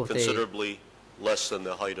នខ្ពស់ទេ considerably less than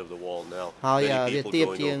the height of the wall now. ហើយ Many វា people ទៀប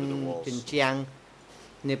going ជាង over the walls. ជញ្ជាំង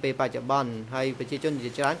នាពេលបច្ចុប្បន្នហើយប្រជាជនជា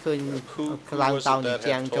ច្រើនឃើញ Who ខ្លាំង was តោ it ងជ that ញ្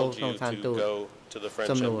ជាំង had ចូល told ក្នុង you ស្ថាន to ទូត go to the French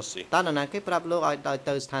សំណួរ embassy? តើនរណាគេប្រាប់លោកឲ្យ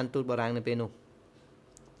ទៅស្ថានទូតបារាំងនៅពេលនោះ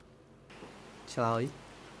ឆ្លើយ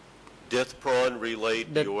Dith Braun relayed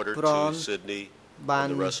the Dith order Braun to Sydney បាន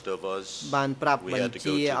and the rest of us. បានប្រាប់ We បញ្ had to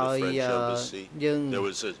ជា go to the ឲ្យ French embassy. យើង There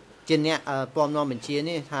was a ជាអ្នកពំនាំបញ្ជា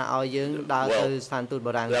នេះថាឲ្យយើងដើរទៅស្ថានទូត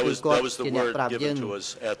បារាំង that គឺ was គាត់ the ជាអ្នក word ប្រាប់យើង given to us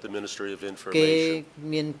at the Ministry of គេ Information.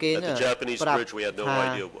 មានគេ At the Japanese ប្រាប់ bridge, we had no ថា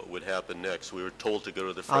idea what would happen next. We were told to go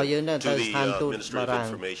to the ឲ្យយើងទៅ to ស្ថានទូត the Ministry បា of រាំង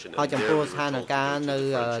Information. ហើយ And ចំ there ពោះ we ស្ថា were ន told to ភាព go នៅ to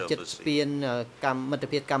the French ចិត្តស្ embassy. ពានកម្មមិត្ត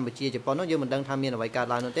ភាពកម្ពុជាជប៉ុននោះយើងមិនដឹងថាមានអ្វីកើត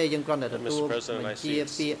ឡើងនោះទេយើងគ្រាន់តែទទួល Mr. President, I បញ្ជា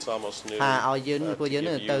see ពាក្យ it's almost noon. ថាឲ្យយើងពួកយើង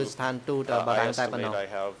To ទៅ give you, ស្ថានទូតបារាំងតែប៉ុណ្ណោះ I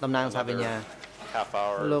have តំណាងសហវិញ្ញា half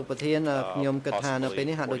hour. លោកប្រធានខ្ញុំគិតថានៅពេល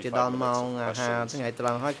នេះហាក់ដូចជាដល់ម៉ោងអាហារថ្ងៃត្រ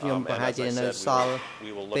ង់ហើយខ្ញុំប្រហែលជានៅសល់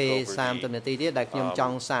ពេល30នាទីទៀតដែលខ្ញុំច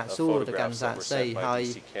ង់សាកសួរទៅកាន់សាក្សីហើយ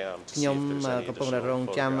ខ្ញុំកំពុងតែរង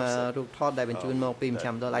ចាំរូបថតដែលបញ្ជូនមកពីមជ្ឈ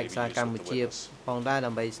មណ្ឌលឯកសារកម្ពុជាផងដែរ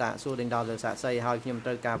ដើម្បីសាកសួរដេញដោលលើសាក្សីហើយខ្ញុំត្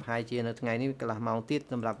រូវការប្រហែលជានៅថ្ងៃនេះកន្លះម៉ោងទៀត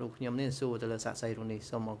សម្រាប់លោកខ្ញុំនេះសួរទៅលើសាក្សីរូបនេះ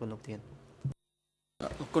សូមអរគុណលោកប្រធានអ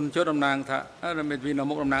រគុណជួនតំណាងថាមានវិន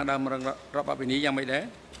មុខតំណាងដើមរដ្ឋបព្វនីយ៉ាងម៉េចដែរ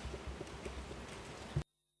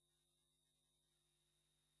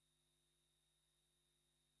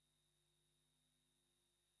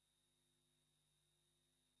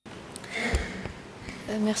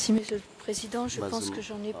Merci, Monsieur le Président. Je pense que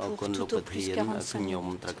j'en ai pour tout au plus 45 minutes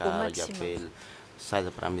au maximum.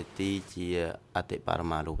 45នាទីជាអតិបរ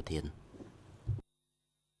មាលោកប្រធាន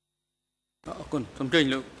អរគុណសូមជើញ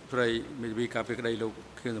លោកស្រីមេធាវីការពីក្តីលោក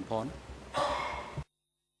ខៀវសំផន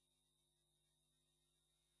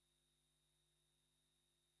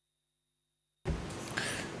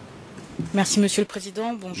Merci, Monsieur le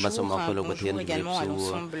Président. Bonjour également à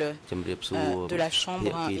l'ensemble de la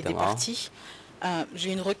Chambre et des partis.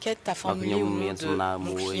 J'ai une requête à formuler au nom de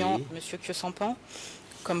mon client, Monsieur Kyosampan.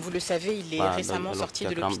 Comme vous le savez, il est récemment sorti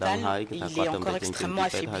de l'hôpital. Il est encore extrêmement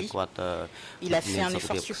affaibli. Il a fait un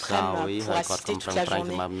effort suprême pour assister toute la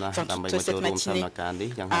journée, enfin toute cette matinée,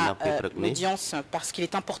 à l'audience, parce qu'il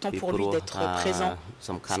est important pour lui d'être présent,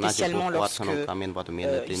 spécialement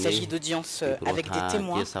lorsqu'il s'agit d'audience avec des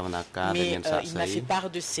témoins. Mais il m'a fait part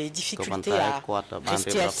de ses difficultés à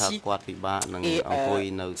rester assis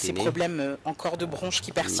et ses problèmes encore de bronches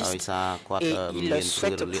qui persistent. Et il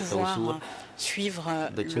souhaite pouvoir suivre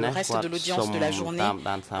le reste de l'audience de la journée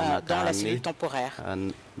dans la cellule temporaire.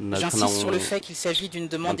 J'insiste sur le fait qu'il s'agit d'une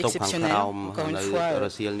demande exceptionnelle. Encore une fois,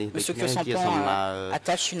 M. Kyosampan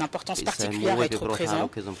attache une importance particulière à être présent.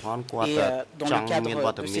 Et dans le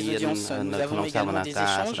cadre de ces audiences, nous avons également des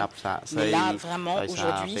échanges. Mais là, vraiment,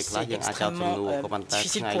 aujourd'hui, c'est extrêmement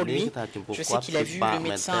difficile pour lui. Je sais qu'il a vu le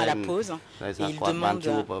médecin à la pause et il demande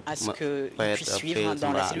à ce qu'il puisse suivre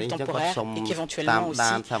dans la cellule temporaire et qu'éventuellement aussi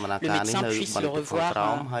le médecin puisse le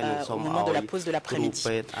revoir au moment de la pause de l'après-midi.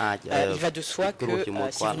 Il va de soi que si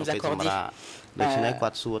vous nous accordez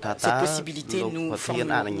cette possibilité, nous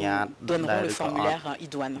donnerons le formulaire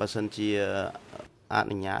idoine. អ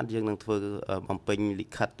នុញ្ញាតយើងនឹងធ្វើបំពេញលិ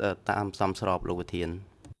ខិតតាមសំស្របលោកប្រធាន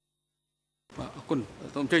អរគុណ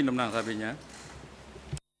សូមជើញតំណាងសហវិញ្ញា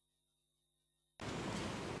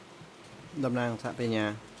តំណាងសហវិញ្ញា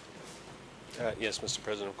Yes, Mr.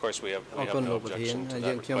 President. Of course, we have no objection to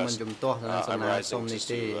that request. I'm rising just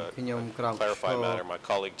to clarify a matter. My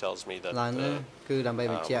colleague tells me that the amount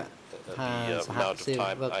of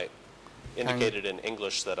time I indicated in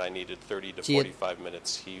English that I needed 30 to 45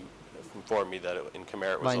 minutes. He informed me that in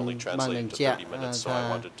Khmer it was only translated to 30 minutes, so I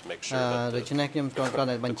wanted to make sure that the court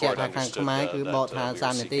understood that we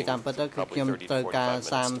were seeking probably 30 to 45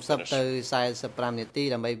 minutes to finish.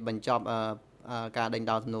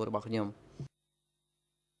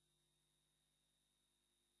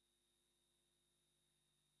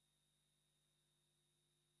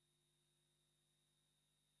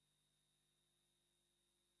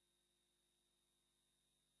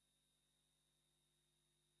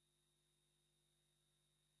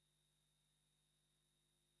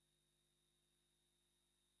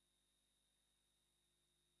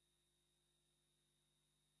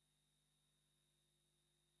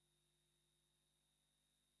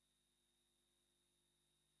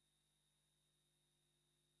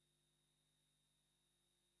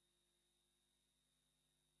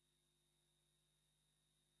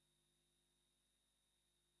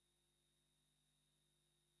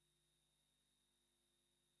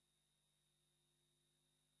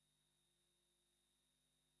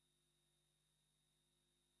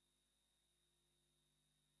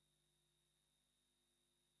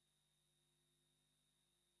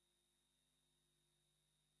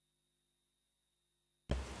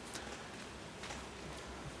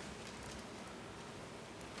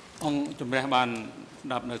 អង្គជំរះបានស្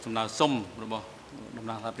ដាប់នៅសំណើសុំរបស់តំ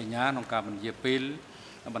ណាងថាបញ្ញាក្នុងការបញ្ជាពេល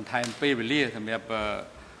បន្ថែមពេលវេលាសម្រាប់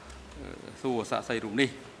សួរសាកសីរូបនេះ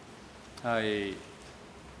ហើយ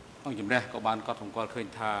អង្គជំរះក៏បានកត់សម្គាល់ឃើញ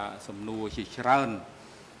ថាសំណួរជាច្រើន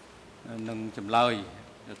នឹងចម្លើយ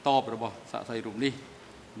តបរបស់សាកសីរូបនេះ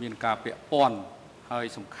មានការពាក់ព័ន្ធហើយ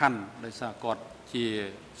សំខាន់ដោយសារគាត់ជា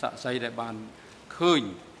សាកសីដែលបានឃើញ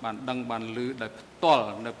បានដឹងបានឮដោយផ្ទាល់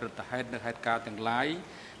នៅព្រឹត្តិហេតុនៅហេតុការណ៍ទាំងឡាយ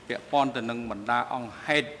ពាក់ព័ន្ធទៅនឹងបណ្ដាអង្គ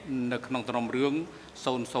ហេតុនៅក្នុងក្រុមរឿង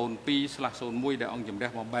002/01ដែលអង្គជំរះ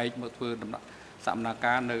មកបែកមកធ្វើដំណាក់សកម្ម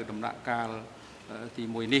ភាពនៅដំណាក់កាលទី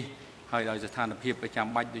1នេះហើយដោយស្ថានភាពប្រចាំ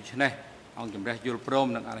បាច់ដូច្នេះអង្គជំរះយល់ព្រម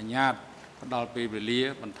និងអនុញ្ញាតផ្ដល់ពេលវេលា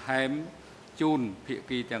បន្ថែមជូនភា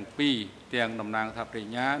គីទាំងពីរទាំងតំណាងថាប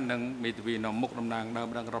ញ្ញានិងមេធាវីនៅមុខតំណាងដើម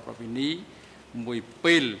រដ្ឋប្រវិនីមួយ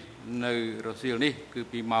ពេលនៅរសៀលនេះគឺ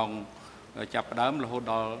ពីម៉ោងចាប់ផ្ដើមរហូត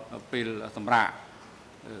ដល់ពេលសម្រាប់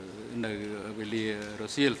នៅវេលារ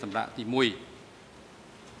សៀលសម្រាប់ទី1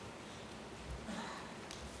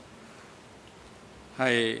ហើ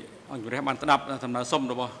យអង្គជំរះបានស្ដាប់សំណើសុំ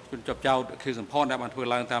របស់ជនជាប់ចោទខៀវសំផនដែលបានធ្វើ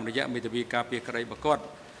ឡើងតាមរយៈមេធាវីការពារក្តីប្រកប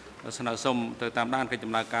ស្នើសុំទៅតាមដានកិច្ច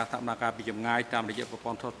ដំណើរការសកម្មភាពពីចម្ងាយតាមរយៈប្រ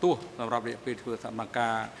ព័ន្ធថតទស្សន៍សម្រាប់រយៈពេលធ្វើសកម្មភាព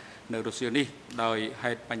នៅរុស្ស៊ីនេះដោយ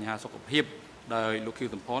ហេតុបញ្ហាសុខភាពដោយលោកខៀវ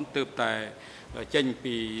សំផនទើបតែចេញ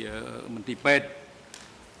ពីមន្ទីរពេទ្យ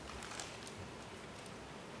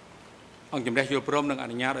អង្គជំរះយល់ព្រមនិងអ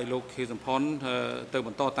នុញ្ញាតឲ្យលោកខៀវសំផនទៅប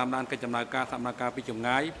ន្តតាមដានកិច្ចដំណើរការសកម្មភាពពីចម្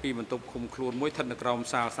ងាយពីបន្ទប់ឃុំខ្លួនមួយស្ថិតនៅក្រោម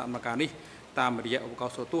សាលសកម្មភាពនេះតាមរយៈឧបករ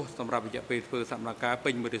ណ៍សូទស្សន៍សម្រាប់រយៈពេលធ្វើសកម្មភាពពេ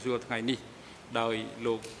ញមួយរសៀលថ្ងៃនេះដោយ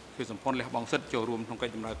លោកខៀវសំផនលះបង់សិទ្ធិចូលរួមក្នុងកិ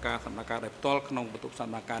ច្ចដំណើរការសកម្មភាពដោយផ្ទាល់ក្នុងបន្ទប់សក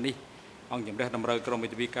ម្មភាពនេះអង្គជំរះតម្រូវក្រុមមេ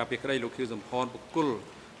ធាវីការពារក្តីលោកខៀវសំផនបុគ្គល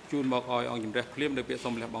ជូនមកឲ្យអង្គជំរះភ្លាមនៅពាក្យ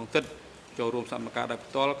សុំលះបង់សិទ្ធិចូលរួមសកម្មភាពដោយ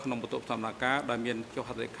ផ្ទាល់ក្នុងបន្ទប់សកម្មភាពដែលមានចុះហ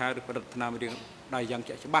ត្ថលេខាឬប្រតិបត្តិតាមរៀងដៃយ៉ាង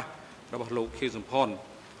ជាក់ច្បាស់របស់លោកខៀវសំផន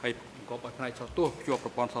ហើយបង្កប់ឲ្យផ្នែកថតទស្សន៍ភ្ជាប់ប្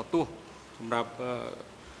រព័ន្ធថតទស្សន៍សម្រាប់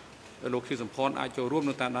លោកខៀវសំផនអាចចូលរួម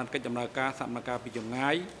នៅតាមដានកិច្ចដំណើរការសកម្មភាពពីចម្ងា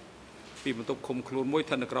យពីបន្ទប់ឃុំខ្លួនមួយស្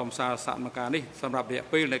ថិតនៅក្រោមសាលសកម្មភាពនេះសម្រាប់រយៈ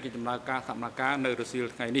ពេលនៃកិច្ចដំណើរការសកម្មភាពនៅរសៀល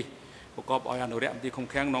ថ្ងៃនេះបង្កប់ឲ្យអនុរិយមន្ត្រីឃុំ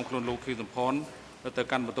ឃាំងនាំខ្លួនលោកខៀវសំផនទៅ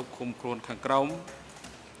កាន់បន្ទប់ឃុំខ្លួនខាងក្រោម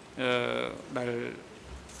ដែល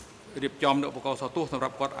រៀបចំនៅឧបករណ៍ថតទស្សន៍សម្រា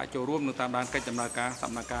ប់គាត់អាចចូលរួមនៅតាមដានកិច្ចដំណើរការសក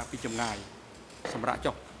ម្មភាពពីចម្ងាយសម្រាប់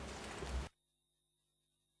ចុះ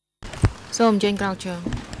សូមអញ្ជើញក្រោកឈរ